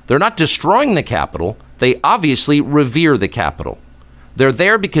 They're not destroying the Capitol. They obviously revere the Capitol. They're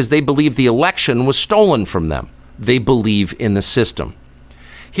there because they believe the election was stolen from them. They believe in the system.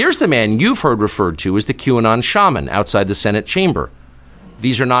 Here's the man you've heard referred to as the QAnon shaman outside the Senate chamber.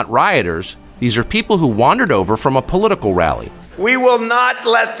 These are not rioters. These are people who wandered over from a political rally. We will not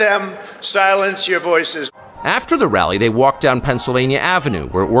let them silence your voices. After the rally, they walked down Pennsylvania Avenue,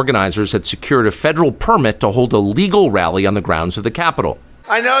 where organizers had secured a federal permit to hold a legal rally on the grounds of the Capitol.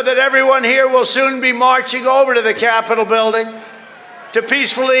 I know that everyone here will soon be marching over to the Capitol building to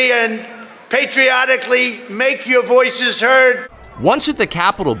peacefully and patriotically make your voices heard. Once at the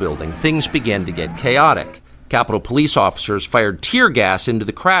Capitol building, things began to get chaotic. Capitol police officers fired tear gas into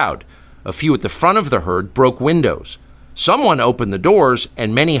the crowd. A few at the front of the herd broke windows. Someone opened the doors,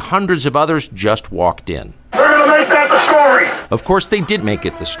 and many hundreds of others just walked in. We're going to make that the story. Of course, they did make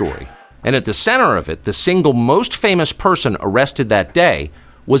it the story. And at the center of it, the single most famous person arrested that day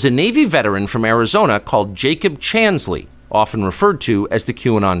was a Navy veteran from Arizona called Jacob Chansley, often referred to as the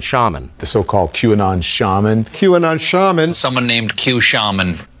QAnon shaman. The so-called QAnon shaman. QAnon shaman. Someone named Q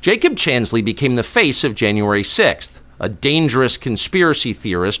Shaman. Jacob Chansley became the face of January 6th, a dangerous conspiracy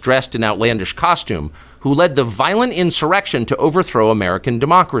theorist dressed in outlandish costume who led the violent insurrection to overthrow American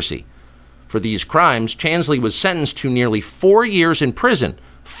democracy. For these crimes, Chansley was sentenced to nearly 4 years in prison,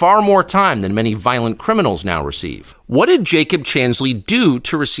 far more time than many violent criminals now receive. What did Jacob Chansley do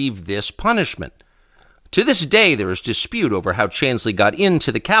to receive this punishment? To this day, there is dispute over how Chansley got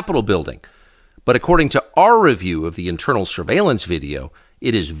into the Capitol building. But according to our review of the internal surveillance video,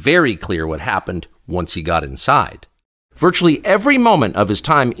 it is very clear what happened once he got inside. Virtually every moment of his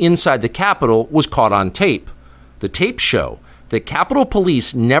time inside the Capitol was caught on tape. The tapes show that Capitol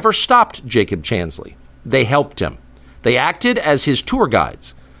Police never stopped Jacob Chansley. They helped him. They acted as his tour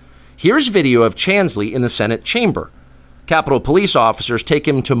guides. Here's video of Chansley in the Senate chamber. Capitol Police officers take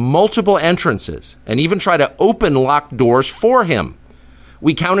him to multiple entrances and even try to open locked doors for him.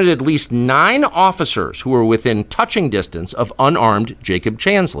 We counted at least 9 officers who were within touching distance of unarmed Jacob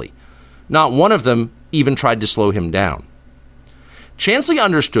Chansley. Not one of them even tried to slow him down. Chansley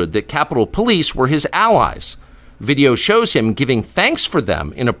understood that Capitol Police were his allies. Video shows him giving thanks for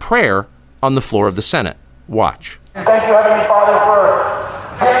them in a prayer on the floor of the Senate. Watch. Thank you, Heavenly Father, for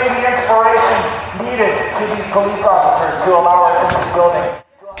giving the inspiration needed to these police officers to allow us in this building.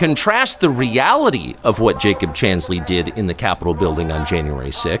 Contrast the reality of what Jacob Chansley did in the Capitol building on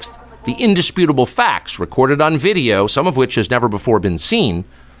January 6th, the indisputable facts recorded on video, some of which has never before been seen,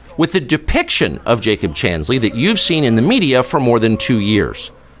 with the depiction of Jacob Chansley that you've seen in the media for more than 2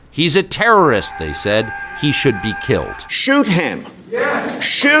 years. He's a terrorist, they said. He should be killed. Shoot him. Yeah.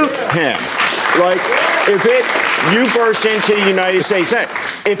 Shoot him. Like, you burst into the United States,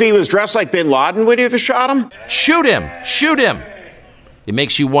 if he was dressed like bin Laden, would you have shot him? Shoot him. Shoot him. It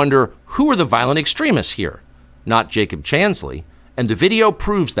makes you wonder, who are the violent extremists here? Not Jacob Chansley, and the video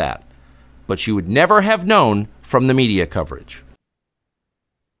proves that. But you would never have known from the media coverage.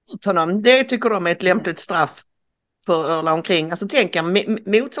 Det tycker de är ett lämpligt straff för att röra omkring. Alltså tänk en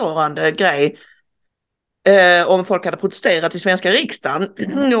motsvarande grej om folk hade protesterat i svenska riksdagen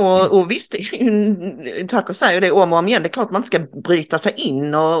och visst, tack och säger det om och om igen. Det är klart man inte ska bryta sig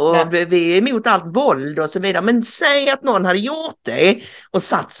in och vi är emot allt våld och så vidare. Men säg att någon hade gjort det och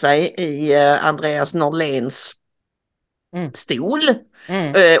satt sig i Andreas Norléns stol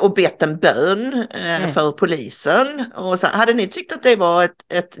och bett en bön för polisen. Och så, hade ni tyckt att det var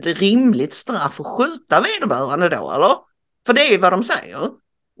ett rimligt straff att skjuta vederbörande då, eller? För det är ju vad de säger.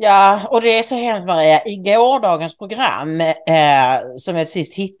 Ja, och det är så hemskt, Maria. I gårdagens program som jag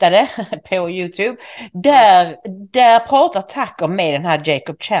sist hittade på YouTube, där pratar Tucker med den här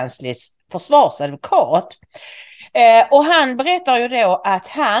Jacob Chansleys försvarsadvokat. Och han berättar ju då att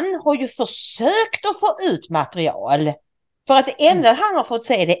han har ju försökt att få ut material. För att det enda han har fått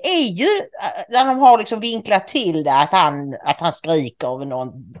se det är ju när de har liksom vinklat till det att han skriker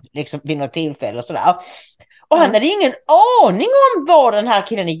vid något tillfälle och sådär. Och han hade ingen aning om vad den här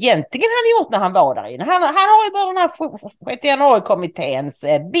killen egentligen hade gjort när han var där inne. Han har ju bara den här 6 januari-kommitténs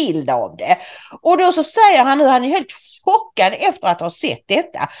bild av det. Och då så säger han nu, han är helt chockad efter att ha sett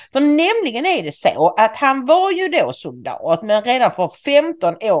detta. För nämligen är det så att han var ju då soldat, men redan för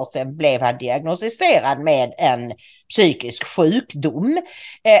 15 år sedan blev han diagnostiserad med en psykisk sjukdom.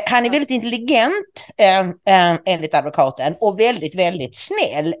 Han är väldigt intelligent enligt advokaten och väldigt, väldigt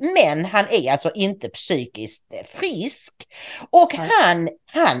snäll, men han är alltså inte psykiskt frisk. Och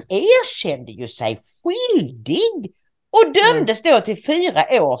han erkände ju sig skyldig och dömdes då till 4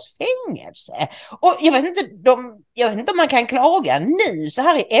 års fängelse. Och jag vet inte om man kan klaga nu så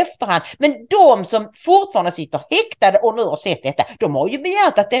här i efterhand, men de som fortfarande sitter häktade och nu har sett detta, de har ju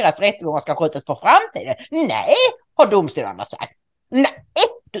begärt att deras rättegångar ska skjutas på framtiden. Nej, har domstolarna sagt. Nej,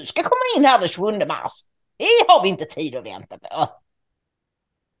 du ska komma in här den 27 mars. Det har vi inte tid att vänta på.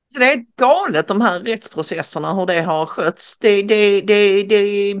 Så det är galet de här rättsprocesserna, hur det har skötts. Det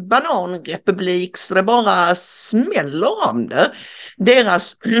är bananrepublik så det bara smäller om det.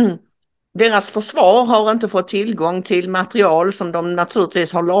 Deras försvar har inte fått tillgång till material som de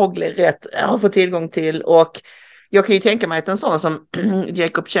naturligtvis har laglig rätt att få tillgång till. Och jag kan ju tänka mig att en sån som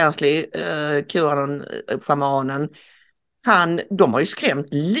Jacob Chansley, QAnon-schamanen, de har ju skrämt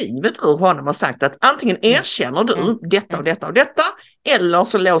livet ur honom och sagt att antingen erkänner du detta och detta och detta eller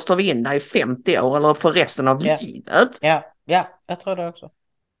så låser vi in dig i 50 år eller för resten av livet. Ja, jag tror det också.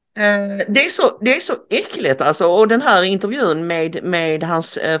 Det är så äckligt alltså, och den här intervjun med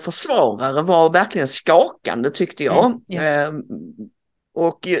hans försvarare var verkligen skakande tyckte jag.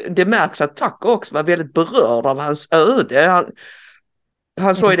 Och det märks att Tucker också var väldigt berörd av hans öde.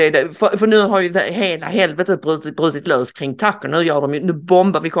 Han sa ju det, för nu har ju hela helvetet brutit lös kring Tucker. Nu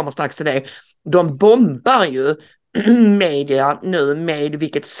bombar, vi kommer strax till det. De bombar ju media nu med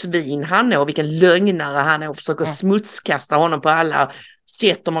vilket svin han är och vilken lögnare han är och försöker smutskasta honom på alla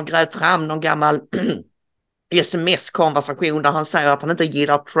sätt. De har grävt fram någon gammal sms-konversation där han säger att han inte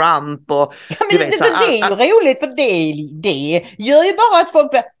gillar Trump. Och, men det är ju roligt för det gör ju bara att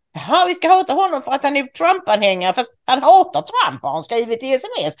folk vi ska hata honom för att han är Trump-anhängare fast han hatar Trump har han skrivit i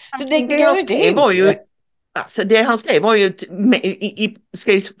sms. Så det var ju Alltså det han skrev var ju,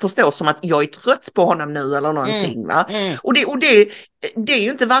 ska ju förstås som att jag är trött på honom nu eller någonting. Va? Och det är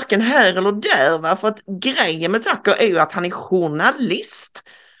ju inte varken här eller där, va? För att grejen med Tucker är ju att han är journalist.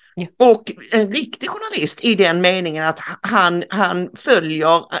 Ja. Och en riktig journalist i den meningen att han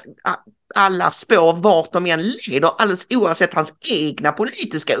följer alla spår vart de än leder, alldeles oavsett hans egna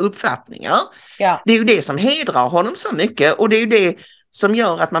politiska uppfattningar. Ja. Det är ju det som hedrar honom så mycket, och det är ju det som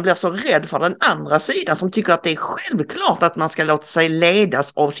gör att man blir så rädd för den andra sidan som tycker att det är självklart att man ska låta sig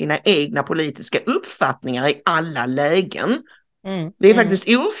ledas av sina egna politiska uppfattningar i alla lägen. Det är faktiskt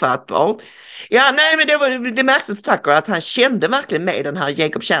ofattbart. Ja, nej, men det märktes på Tucker att han kände verkligen med den här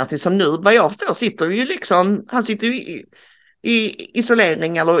Jacob Chansley som nu, vad jag förstår, han sitter ju i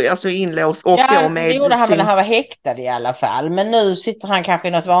isolering eller alltså inlåst. Och ja, det gjorde han när han var häktad i alla fall. Men nu sitter han kanske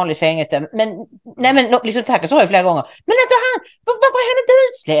i något vanligt fängelse. Men liksom Tucker sa ju flera gånger. Men alltså varför är han inte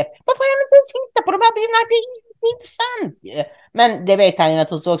utsläppt? Varför är han inte titta på de här bilderna? Det är intressant. Men det vet han ju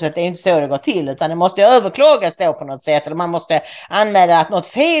naturligtvis också att det är inte så det går till. Utan det måste överklagas då på något sätt. Eller man måste anmäla att något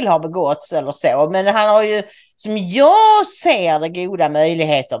fel har begåtts eller så. Men han har ju, som jag ser det, goda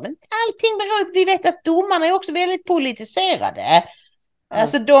möjligheter. Men allting beror på, vi vet att domarna är också väldigt politiserade.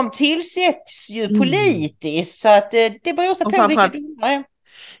 Alltså de tillsätts ju politiskt, så att det beror sig på vilka domare.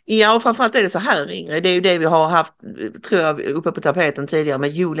 Ja, och framförallt är det så här, Ingrid, det är ju det vi har haft, tror jag, uppe på tapeten tidigare med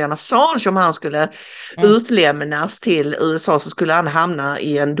Julian Assange. Om han skulle utlämnas till USA så skulle han hamna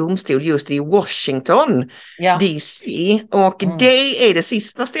i en domstol just i Washington DC, och det är det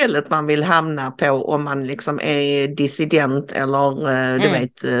sista stället man vill hamna på om man liksom är dissident eller du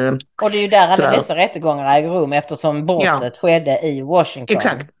vet. Och det är ju där alla dessa rättegångar äger rum eftersom brottet skedde i Washington.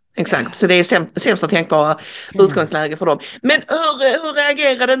 Exakt, så det är sämsta tänkbara utgångsläge för dem. Men hur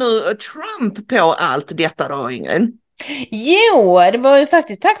reagerade nu Trump på allt detta då, Ingrid? Jo, det var ju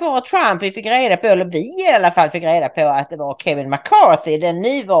faktiskt tack vare Trump vi fick reda på, eller vi i alla fall fick reda på, att det var Kevin McCarthy, den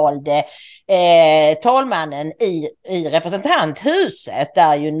nyvalde talmannen i representanthuset,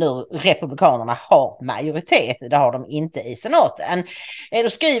 där ju nu republikanerna har majoritet. Det har de inte i senaten. Då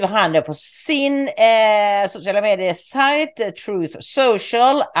skriver han då på sin sociala medier-sajt Truth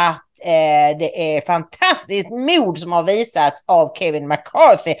Social att det är fantastiskt mod som har visats av Kevin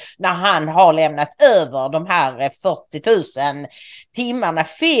McCarthy när han har lämnat över de här 40 000 timmarna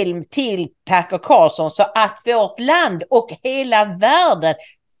film till Tucker Carlson, så att vårt land och hela världen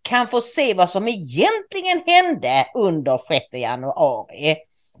kan få se vad som egentligen hände under 6 januari.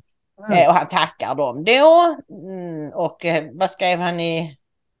 Och han tackar dem då. Och vad skrev han i...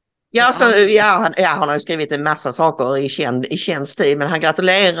 Han har ju skrivit en massa saker i känd stil, men han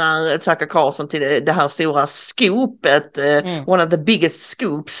gratulerar Tucker Carlson till det här stora scoopet, one of the biggest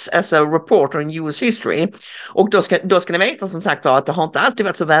scoops as a reporter in US history. Och då ska ni veta som sagt att det har inte alltid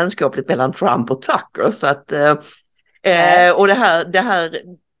varit så vänskapligt mellan Trump och Tucker, så att och det här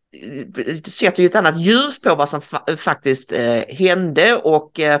sätter ju ett annat ljus på vad som faktiskt hände.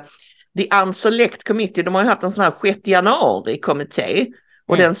 Och The Unselect Committee, de har ju haft en sån här 6 januari-kommitté.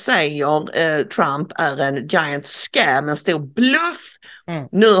 Och den säger Trump är en giant scam, en stor bluff.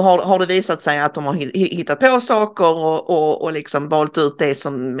 Nu har det visat sig att de har hittat på saker och liksom valt ut det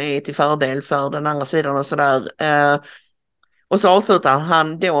som är till fördel för den andra sidan och sådär. Och så avslutar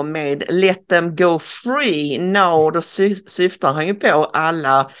han då med let them go free now. Då syftar han ju på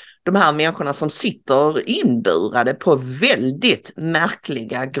alla de här människorna som sitter inburade på väldigt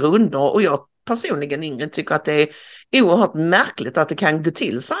märkliga grunder. Och jag personligen, Ingrid, tycker att det är oerhört märkligt att det kan gå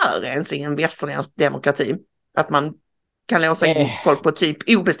till så här ens i en västerländsk demokrati. Att man kan låsa in folk på typ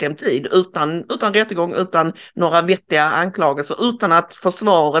obestämd tid utan rättegång, utan några vettiga anklagelser, utan att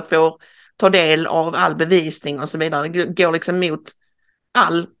försvaret får ta del av all bevisning och så vidare. Det går liksom mot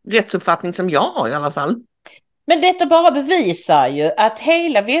all rättsuppfattning som jag har i alla fall. Men detta bara bevisar ju att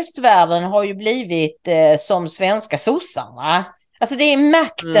hela västvärlden har ju blivit som svenska sossarna. Alltså det är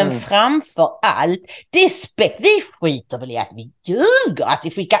makten framför allt. Vi skiter väl i att vi ljuger, att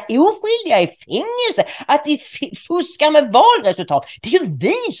vi skickar oskyldiga i fängelse, att vi fuskar med valresultat. Det är ju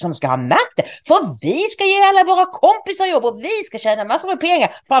vi som ska ha makten, för vi ska ge alla våra kompisar jobb och vi ska tjäna massor av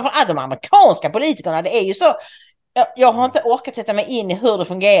pengar. Framförallt de amerikanska politikerna, det är ju så. Jag har inte orkat sätta mig in i hur det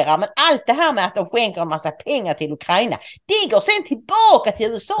fungerar, men allt det här med att de skänker en massa pengar till Ukraina, det går sen tillbaka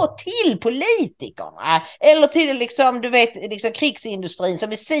till USA, till politikerna, eller till liksom, du vet, liksom krigsindustrin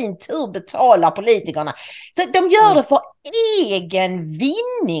som i sin tur betalar politikerna. Så de gör det för egen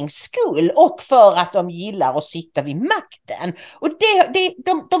vinnings skull och för att de gillar att sitta vid makten. Och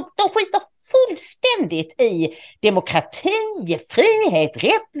de skiter fullständigt i demokrati, frihet,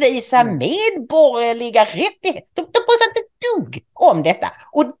 rättvisa, medborgerliga rättigheter. De bryr sig inte dugg om detta.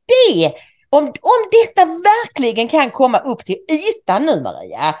 Och det Om detta verkligen kan komma upp till ytan nu,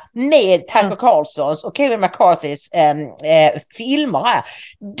 Maria, med Tucker Carlsons och Kevin McCarthys filmer här,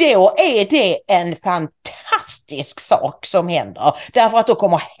 då är det en fantastisk sak som händer. Därför att då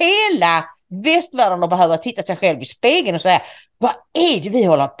kommer hela västvärlden att behöva titta sig själv i spegeln och säga, vad är det vi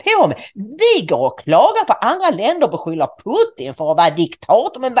håller på med? Vi går och klagar på andra länder och beskyller Putin för att vara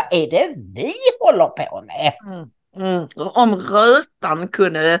diktator, men vad är det vi håller på med? Om rötan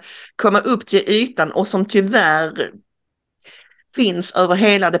kunde komma upp till ytan, och som tyvärr finns över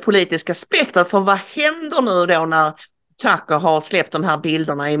hela det politiska spektrat, för vad händer nu då när Tucker har släppt de här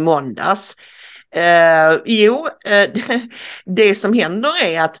bilderna i måndags? Det som händer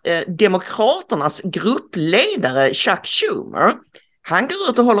är att Demokraternas gruppledare Chuck Schumer, han går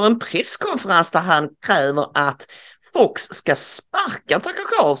ut och håller en presskonferens där han kräver att Fox ska sparka Tucker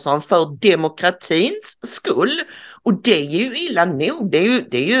Carlson för demokratins skull. Och det är ju illa nog. Det är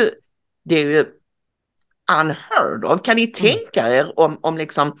ju unheard of. Kan ni tänka er om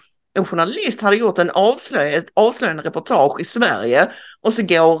liksom en journalist hade gjort ett avslöjande reportage i Sverige och så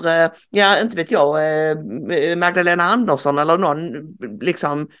går, inte vet jag, Magdalena Andersson eller någon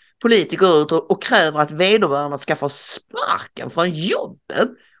liksom politiker ut och kräver att vederbörande ska få sparken från jobbet.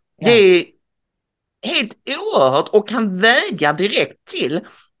 Ja. Det är helt oerhört, och kan vädja direkt till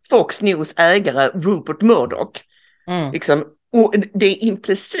Fox News ägare Rupert Murdoch. Liksom, och det är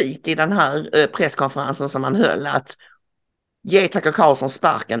implicit i den här presskonferensen som man höll att ge Tucker Carlson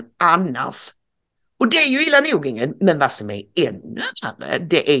sparken annars. Och det är ju illa nog, ingen. Men vad som är ännu värre,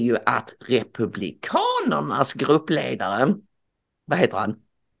 det är ju att republikanernas gruppledare, vad heter han?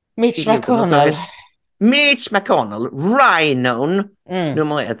 Mitch McConnell, Rhinon,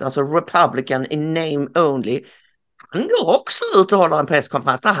 nummer 1, alltså Republican in name only. Han går också ut och håller en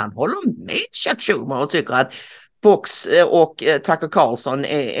presskonferens där han håller med Chuck Schumer och tycker att Fox och Tucker Carlson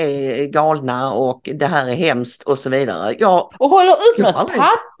är galna och det här är hemskt och så vidare. Och håller upp något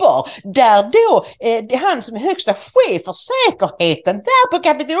papper där då det är han som är högsta chef för säkerheten där på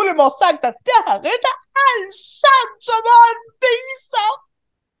Kapitolium har sagt att det här är inte alls sant som han visar.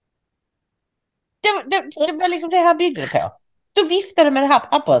 Det var liksom det här byggde på. Då viftade med det här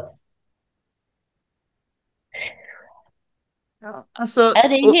pappret. Ja, alltså, det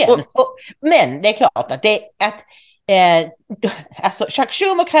är hemskt. Men det är klart att alltså Chuck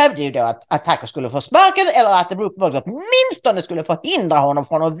Schumer krävde ju då att Tucker skulle få sparken, eller att Rupert åtminstone skulle förhindra honom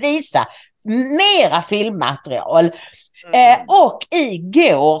från att visa mera filmmaterial. Och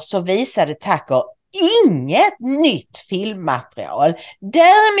igår så visade Tucker inget nytt filmmaterial.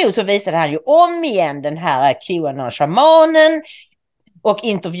 Däremot så visade han ju om igen den här QAnon-shamanen och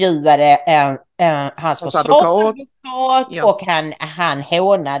intervjuade hans försvarsadvokat, ja. Och han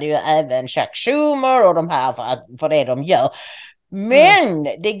hånade ju även Chuck Schumer och de här för det de gör. Men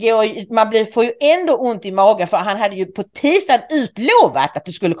får ju ändå ont i magen, för han hade ju på tisdagen utlovat att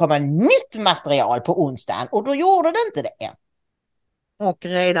det skulle komma nytt material på onsdagen, och då gjorde det inte det. Och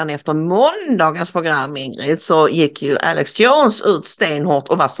redan efter måndagens program, Ingrid, så gick ju Alex Jones ut stenhårt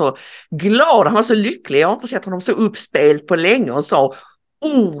och var så glad, han var så lycklig. Jag har inte sett honom så uppspelt på länge, och sa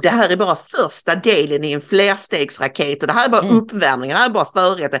det här är bara första delen i en flerstegsraket och det här är bara uppvärmningen, det här är bara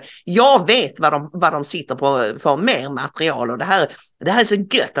förrätten. Jag vet vad de sitter på för mer material, och det här är så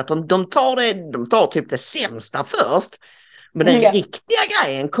gött att de tar typ det sämsta först. Men den riktiga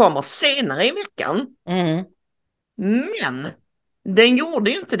grejen kommer senare i veckan. Men den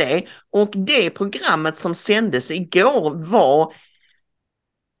gjorde ju inte det, och det programmet som sändes igår var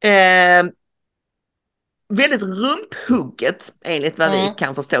väldigt rumphugget enligt vad vi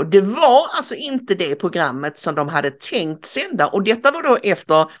kan förstå. Det var alltså inte det programmet som de hade tänkt sända, och detta var då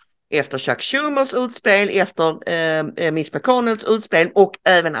efter Chuck Schumers utspel, efter Mitch McConnells utspel, och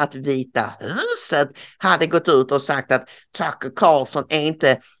även att Vita huset hade gått ut och sagt att Tucker Carlson är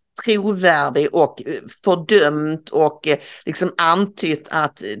inte trovärdig och fördömt och liksom antytt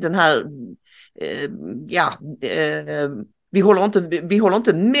att den här vi håller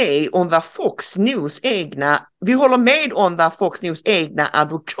inte med om vad Fox News egna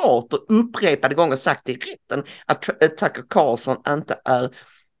advokater upprepade gånger sagt i rätten, att Tucker Carlson inte är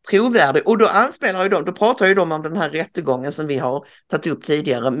trovärdig. Och då pratar ju de om den här rättegången som vi har tagit upp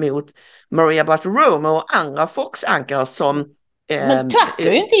tidigare mot Maria Bartiromo och andra Fox-ankare som men Tucker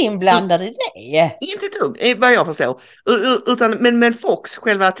är ju inte inblandad i det. Inte ett dugg, vad jag förstår. Men Fox,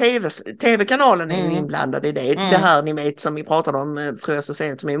 själva tv-kanalen är ju inblandad i det. Det här ni vet som vi pratade om, tror jag så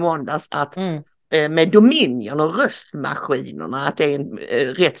sent som i måndags, att med Dominion och röstmaskinerna, att det är en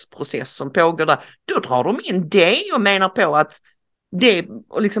rättsprocess som pågår där. Då drar de in det och menar på att det,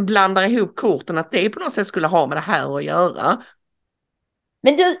 och liksom blandar ihop korten, att det på något sätt skulle ha med det här att göra.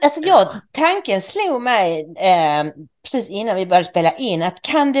 Men du, alltså tanken slog mig precis innan vi började spela in, att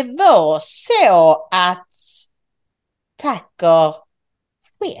kan det vara så att Tucker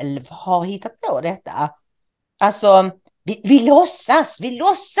själv har hittat på detta? Alltså, vi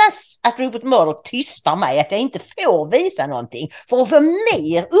låtsas att Rupert Murdoch tystar mig, att jag inte får visa någonting för att få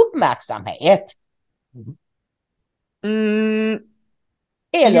mer uppmärksamhet.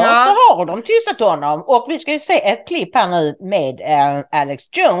 Eller så har de tystat honom. Och vi ska ju se ett klipp här nu med Alex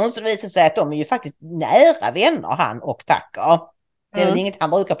Jones. Det visar sig att de är ju faktiskt nära vänner, han och Tucker. Det är väl inget han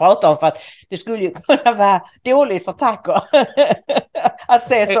brukar prata om, för att det skulle ju kunna vara dåligt för Tucker att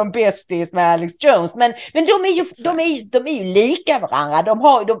se som bästis med Alex Jones. Men de är ju lika varandra.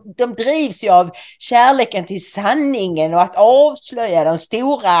 De drivs ju av kärleken till sanningen och att avslöja de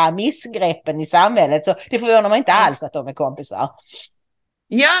stora missgreppen i samhället. Så det förvånar mig inte alls att de är kompisar.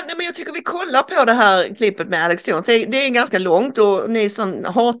 Ja, men jag tycker vi kollar på det här klippet med Alex Jones. Det är ganska långt, och ni som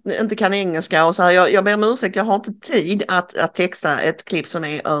inte kan engelska och så här, jag ber om ursäkt, jag har inte tid att texta ett klipp som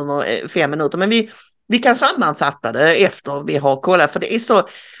är över 5 minuter. Men vi kan sammanfatta det efter vi har kollat, för det är så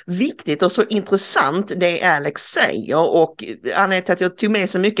viktigt och så intressant det Alex säger, och anledningen till att jag tog med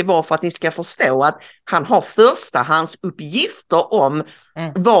så mycket var för att ni ska förstå att han har förstahandsuppgifter om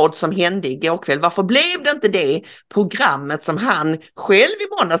vad som hände igår kväll. Varför blev det inte det programmet som han själv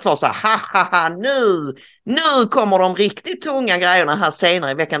i måndags var så här, nu kommer de riktigt tunga grejerna här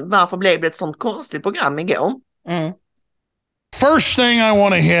senare i veckan. Varför blev det ett sånt konstigt program igår? First thing I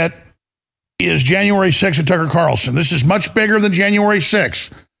want to hit is January 6th at Tucker Carlson. This is much bigger than January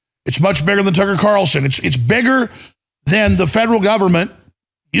 6th. It's much bigger than Tucker Carlson. It's bigger than the federal government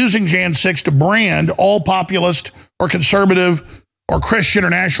using Jan 6 to brand all populist or conservative or Christian or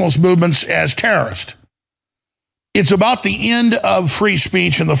nationalist movements as terrorist. It's about the end of free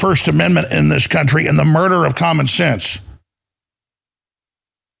speech and the First Amendment in this country and the murder of common sense.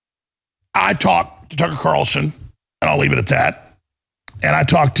 I talked to Tucker Carlson, and I'll leave it at that. And I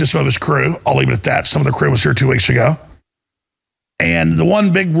talked to some of his crew. I'll leave it at that. Some of the crew was here 2 weeks ago. And the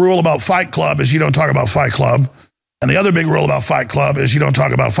one big rule about Fight Club is you don't talk about Fight Club. And the other big rule about Fight Club is you don't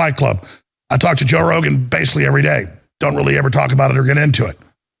talk about Fight Club. I talk to Joe Rogan basically every day. Don't really ever talk about it or get into it.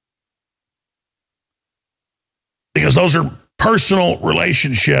 Because those are personal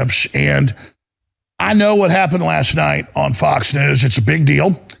relationships. And I know what happened last night on Fox News. It's a big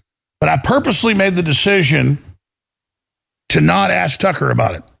deal. But I purposely made the decision to not ask Tucker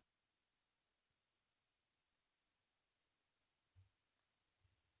about it.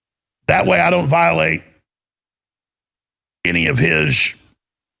 That way I don't violate any of his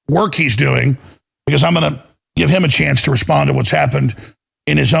work he's doing, because I'm going to give him a chance to respond to what's happened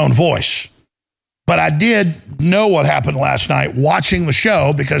in his own voice. But I did know what happened last night watching the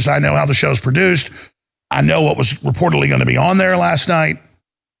show, because I know how the show's produced. I know what was reportedly going to be on there last night,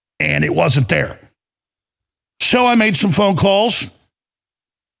 and it wasn't there. So I made some phone calls,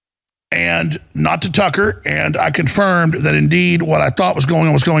 and not to Tucker, and I confirmed that indeed what I thought was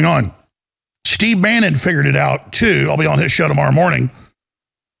going on. Steve Bannon figured it out too. I'll be on his show tomorrow morning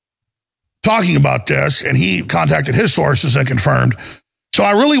talking about this, and he contacted his sources and confirmed. So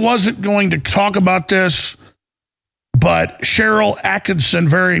I really wasn't going to talk about this, but Cheryl Atkinson,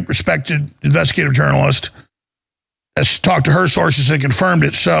 very respected investigative journalist, has talked to her sources and confirmed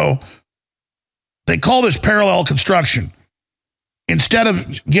it. So they call this parallel construction. Instead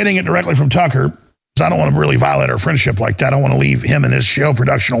of getting it directly from Tucker, because I don't want to really violate our friendship like that, I want to leave him and his show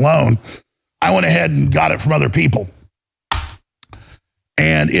production alone, I went ahead and got it from other people.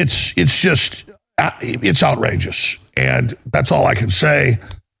 And it's just, it's outrageous. And that's all I can say.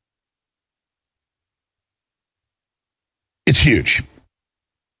 It's huge.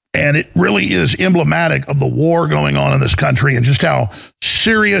 And it really is emblematic of the war going on in this country and just how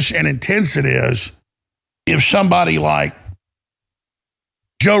serious and intense it is if somebody like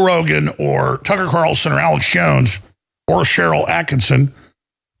Joe Rogan or Tucker Carlson or Alex Jones or Cheryl Atkinson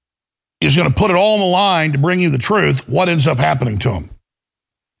is going to put it all on the line to bring you the truth, what ends up happening to them.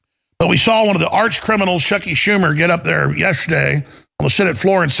 But we saw one of the arch criminals, Chucky Schumer, get up there yesterday on the Senate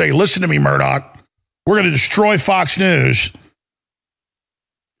floor and say, listen to me, Murdoch, we're going to destroy Fox News.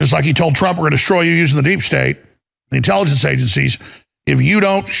 Just like he told Trump, we're going to destroy you using the deep state, the intelligence agencies, if you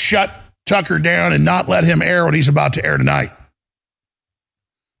don't shut Tucker down and not let him air what he's about to air tonight.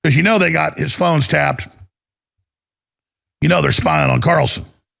 Because you know they got his phones tapped. You know they're spying on Carlson.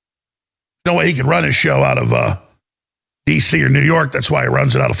 No way he could run his show out of D.C. or New York. That's why he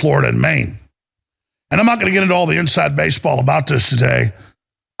runs it out of Florida and Maine. And I'm not going to get into all the inside baseball about this today.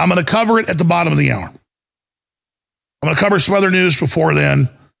 I'm going to cover it at the bottom of the hour. I'm going to cover some other news before then,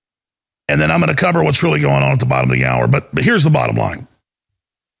 and then I'm going to cover what's really going on at the bottom of the hour. But here's the bottom line.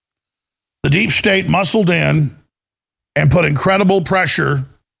 the deep state muscled in and put incredible pressure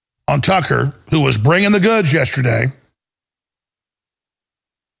on Tucker, who was bringing the goods yesterday.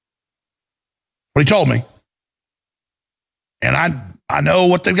 What he told me. And I know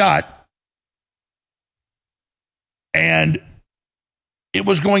what they got. And it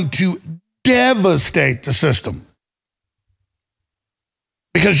was going to devastate the system.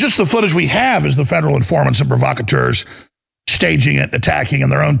 Because just the footage we have is the federal informants and provocateurs staging it, attacking,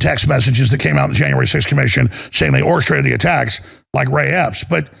 and their own text messages that came out in the January 6th Commission saying they orchestrated the attacks like Ray Epps.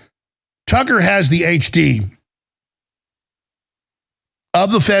 But Tucker has the HD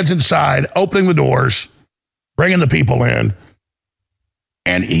of the feds inside, opening the doors, bringing the people in.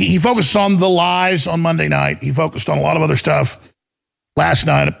 And he focused on the lies on Monday night. He focused on a lot of other stuff last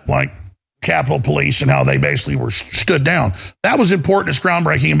night, like Capitol Police and how they basically were stood down. That was important. It's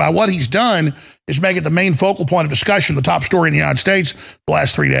groundbreaking. And by what he's done is make it the main focal point of discussion, the top story in the United States the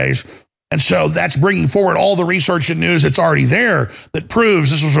last 3 days. And so that's bringing forward all the research and news that's already there that proves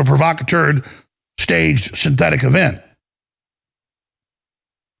this was a provocateur staged synthetic event.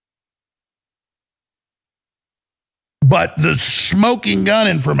 But the smoking gun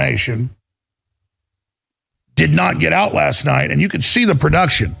information did not get out last night. And you could see the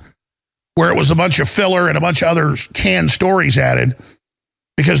production where it was a bunch of filler and a bunch of other canned stories added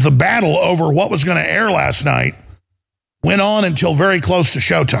because the battle over what was going to air last night went on until very close to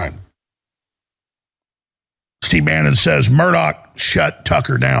showtime. Steve Bannon says Murdoch shut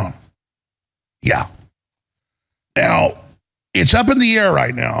Tucker down. Yeah. Now, it's up in the air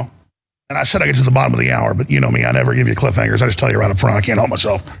right now. And I said I get to the bottom of the hour, but you know me, I never give you cliffhangers. I just tell you right up front. I can't help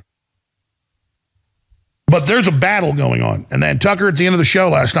myself. But there's a battle going on. And then Tucker at the end of the show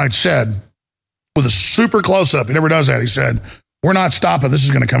last night said, with a super close-up, he never does that, he said, we're not stopping. This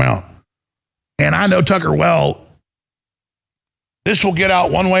is going to come out. And I know Tucker well. This will get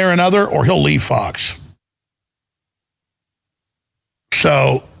out one way or another, or he'll leave Fox.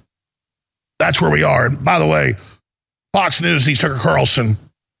 So that's where we are. And by the way, Fox News needs Tucker Carlson.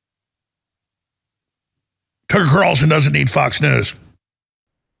 Tucker Carlson doesn't need Fox News.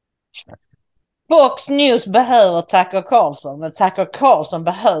 Fox News behöver Tucker Carlson, men Tucker Carlson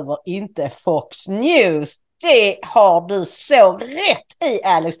behöver inte Fox News. Det har du så rätt i,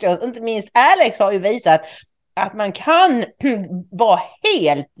 Alex. Inte minst Alex har ju visat att man kan vara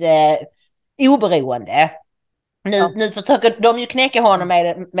helt oberoende. Nu försöker de ju knäcka honom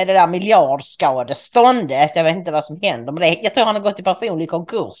med det där miljardskadeståndet. Jag vet inte vad som händer med det. Jag tror han har gått i personlig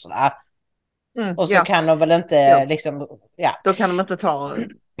konkurs, va? Och så kan de väl inte liksom... Ja. Då kan de inte ta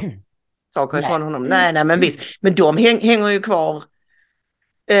saker ifrån honom. Nej, men visst. Men de hänger ju kvar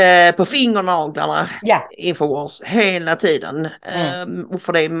på fingernaglarna Infowars hela tiden. Och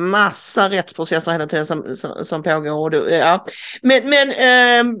för det är massa rättsprocesser hela tiden som pågår. Och då,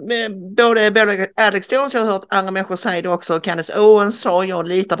 Men både Alex Jones, jag har hört andra människor säga det också, Candace Owens sa jag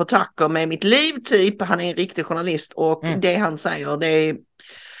litar på Tucker med mitt liv typ. Han är en riktig journalist och det han säger det är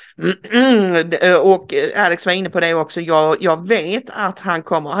och Alex var inne på det också. Jag vet att han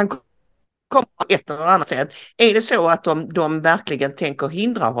kommer ett eller annat sätt. Är det så att de verkligen tänker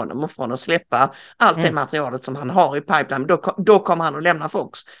hindra honom från att släppa allt det materialet som han har i pipeline, då kommer han att lämna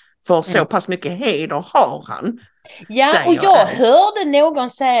Fox. För så pass mycket heder har han. Ja, och jag hörde någon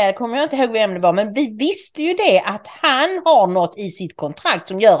säga, jag kommer inte ihåg vem det var, men vi visste ju det att han har något i sitt kontrakt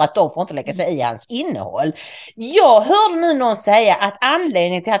som gör att de får inte lägga sig i hans innehåll. Jag hörde nu någon säga att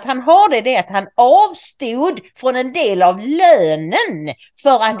anledningen till att han har det är att han avstod från en del av lönen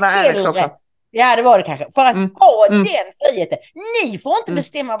för att hellre... Ja, det var det kanske. För att ha den friheten. Ni får inte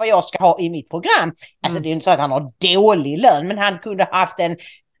bestämma vad jag ska ha i mitt program. Alltså det är inte så att han har dålig lön, men han kunde haft en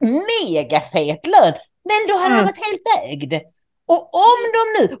megafet lön. Men då hade han varit helt ägd. Och om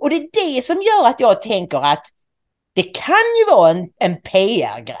de nu, och det är det som gör att jag tänker att det kan ju vara en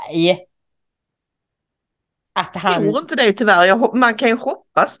PR-grej. Att han... Jag tror inte det tyvärr, man kan ju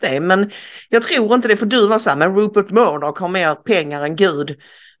hoppas det, men jag tror inte det, för du var så här, men Rupert Murdoch har mer pengar än Gud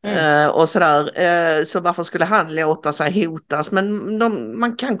och sådär, så varför skulle han låta sig hotas? Men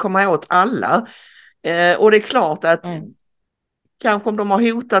man kan komma åt alla, och det är klart att kanske om de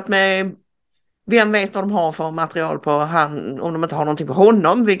har hotat med, vem vet vad de har för material på han, om de inte har någonting på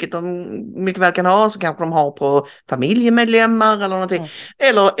honom, vilket de mycket väl kan ha, så kanske de har på familjemedlemmar eller någonting.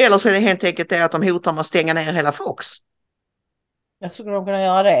 Eller så är det helt enkelt det att de hotar med att stänga ner hela Fox. Jag skulle de kunna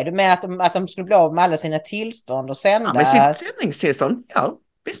göra det. Du menar att de skulle bli av med alla sina tillstånd och sända? Ja, med sitt sändningstillstånd, ja,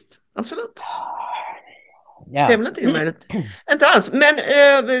 visst, absolut. Ja. Det är väl inte omöjligt. Inte alls. Men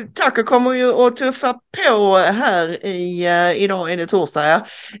Tucker kommer ju att tuffa på här idag är det torsdag.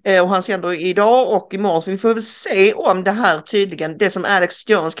 Och han sänder idag och imorgon. Så vi får väl se om det här tydligen, det som Alex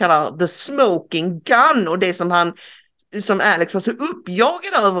Jones kallar the smoking gun och det som Alex var så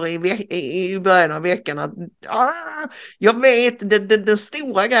uppjagad över i början av veckan. Att, jag vet, den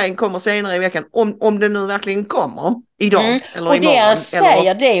stora grejen kommer senare i veckan. Om det nu verkligen kommer idag eller och imorgon. Det han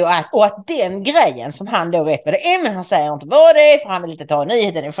säger det är ju att den grejen som han då vet vad det är, men han säger inte vad det är för han vill inte ta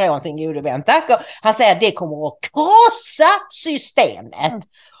nyheten ifrån sin gode vän Tucker. Han säger att det kommer att krossa systemet.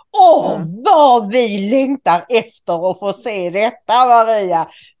 Vad vi längtar efter att få se detta, Maria.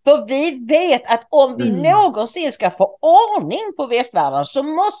 För vi vet att om vi någonsin ska få ordning på västvärlden så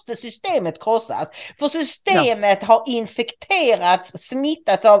måste systemet krossas. För systemet har infekterats,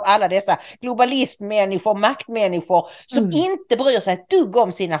 smittats av alla dessa globalistmänniskor, maktmänniskor som inte bryr sig ett dugg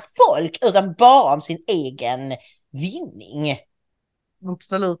om sina folk utan bara om sin egen vinning.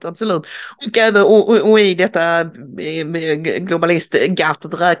 Absolut. Och i detta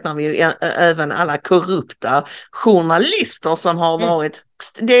globalistgattet räknar vi ju även alla korrupta journalister som har varit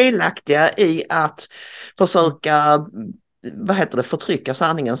delaktiga i att försöka, förtrycka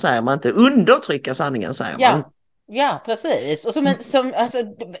sanningen säger man inte, undertrycka sanningen säger man. Ja, precis. Och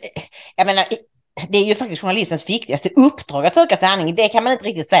jag menar, det är ju faktiskt journalistens viktigaste uppdrag att söka sanning. Det kan man inte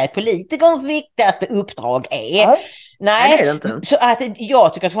riktigt säga att politikerns viktigaste uppdrag är. Nej, det är det inte. Så att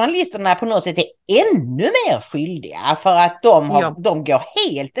jag tycker att journalisterna på något sätt är ännu mer skyldiga för att de går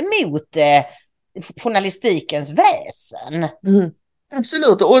helt emot journalistikens väsen.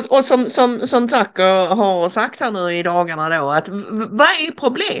 Absolut, och som Tucker har sagt här nu i dagarna då, att vad är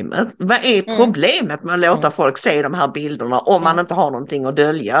problemet? Vad är problemet med att låta folk se de här bilderna om man inte har någonting att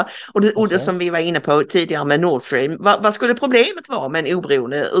dölja? Och det som vi var inne på tidigare med Nord Stream, vad skulle problemet vara med en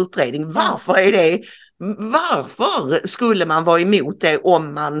oberoende utredning? Varför skulle man vara emot det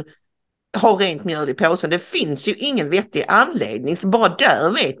om man har rent mjöl i påsen? Det finns ju ingen vettig anledning, så bara där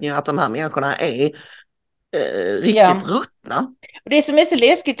vet ni ju att de här människorna är riktigt ruttna. Och det som är så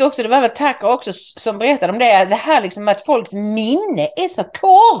läskigt också, det var väl Tucker också som berättade om det här liksom att folks minne är så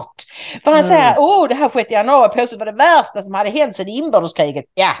kort. För han säger, det här 6 januari påstås var det värsta som hade hänt sedan inbördeskriget.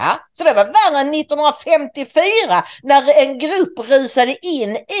 Jaha, så det var värre än 1954 när en grupp rusade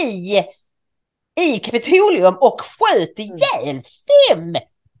in i Kapitolium och sköt ihjäl 5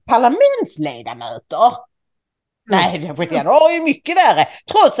 parlamentsledamöter. Nej, det var ju mycket värre.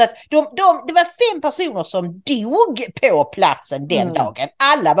 Trots att det var 5 personer som dog på platsen den dagen.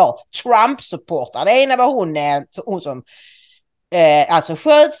 Alla var Trump-supportrar. Det ena var hon som alltså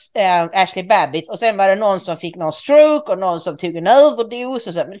sköts, Ashley Babbitt. Och sen var det någon som fick någon stroke och någon som tog en överdos.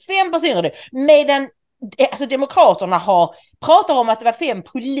 Och så. Men 5 personer dog. Medan alltså demokraterna pratar om att det var 5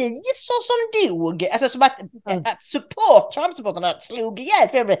 poliser som dog. Alltså som att Trump-supportrarna slog ihjäl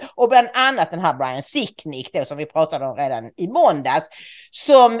 5 poliser. Och bland annat den här Brian Sicknick då, som vi pratade om redan i måndags.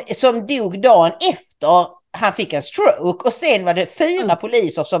 Som dog dagen efter han fick en stroke. Och sen var det 4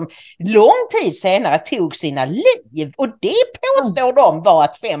 poliser som lång tid senare tog sina liv. Och det påstår de var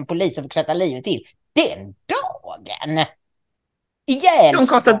att 5 poliser fick sätta livet till den dagen.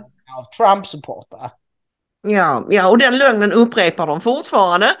 Ihjälslagna av Trump-supportrar. Ja, och den lögnen upprepar de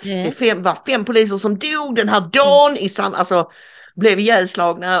fortfarande. Det var 5 poliser som dog den här dagen blev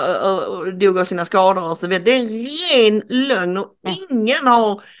ihjälslagna och dog av sina skador och så vidare. Det är en ren lögn och ingen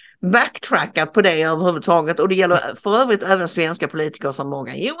har backtrackat på det överhuvudtaget. Och det gäller för övrigt även svenska politiker som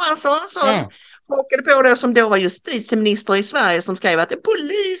Morgan Johansson som hakade på det, som då var justitieminister i Sverige, som skrev att en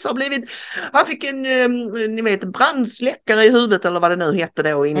polis har han fick en brandsläckare i huvudet eller vad det nu hette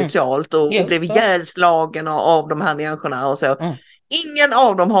då initialt och blev ihjälslagen av de här människorna och så. Ingen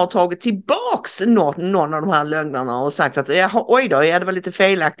av dem har tagit tillbaks någon av de här lögnerna och sagt att oj då, det var lite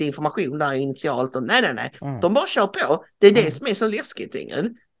felaktig information där initialt. Och nej. De bara kör på. Det är det som är så läskigt,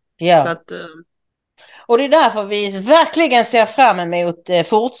 Ingrid. Ja. Så att, och det är därför vi verkligen ser fram emot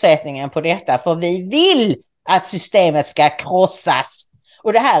fortsättningen på detta. För vi vill att systemet ska krossas.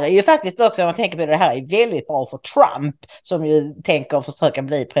 Och det här är ju faktiskt också, om man tänker på det här, är väldigt bra för Trump som ju tänker försöka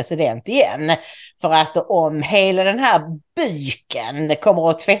bli president igen. För att om hela den här byken kommer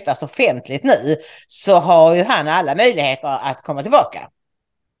att tvättas offentligt nu så har ju han alla möjligheter att komma tillbaka.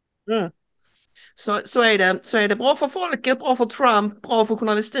 Så är det bra för folket, bra för Trump, bra för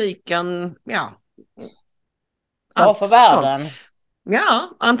journalistiken, Bra för världen. Ja,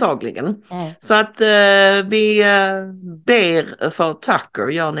 antagligen. Så att vi ber för Tucker,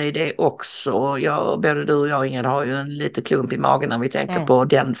 gör ni det också? Både du och jag, Ingrid, har ju en lite klump i magen när vi tänker på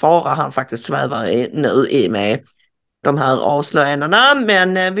den fara han faktiskt svävar i nu i med de här avslöjandena,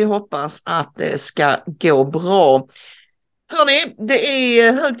 men vi hoppas att det ska gå bra. Hörrni, det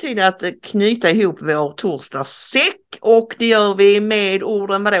är hög tid att knyta ihop vår torsdagssäck och det gör vi med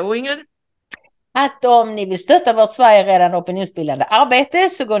orden vadå, Ingrid? Att om ni vill stötta vårt Sverige redan opinionsbildande arbete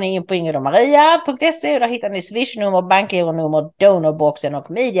så går ni in på ingridomaria.se och där hittar ni swishnummer, bankgironummer, donorboxen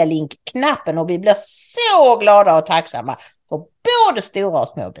och medialink-knappen och vi blir så glada och tacksamma för både stora och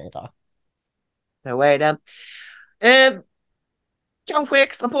små bidrag. Så är det. Kanske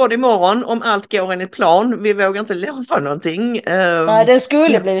extra podd imorgon om allt går enligt plan. Vi vågar inte lova någonting. Nej, den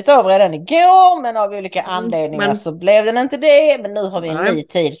skulle blivit av redan igår men av olika anledningar så blev den inte det. Men nu har vi en ny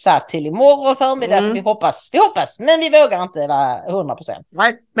tid satt till imorgon förmiddag så vi hoppas. Men vi vågar inte vara 100%.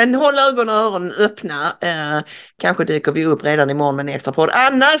 Nej, men håll ögonen och öronen öppna. Kanske dyker vi upp redan imorgon med en extra podd.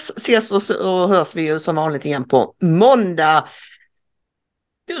 Annars ses och hörs vi ju som vanligt igen på måndag.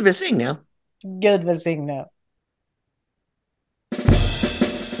 Gud välsigne. Gud välsigne.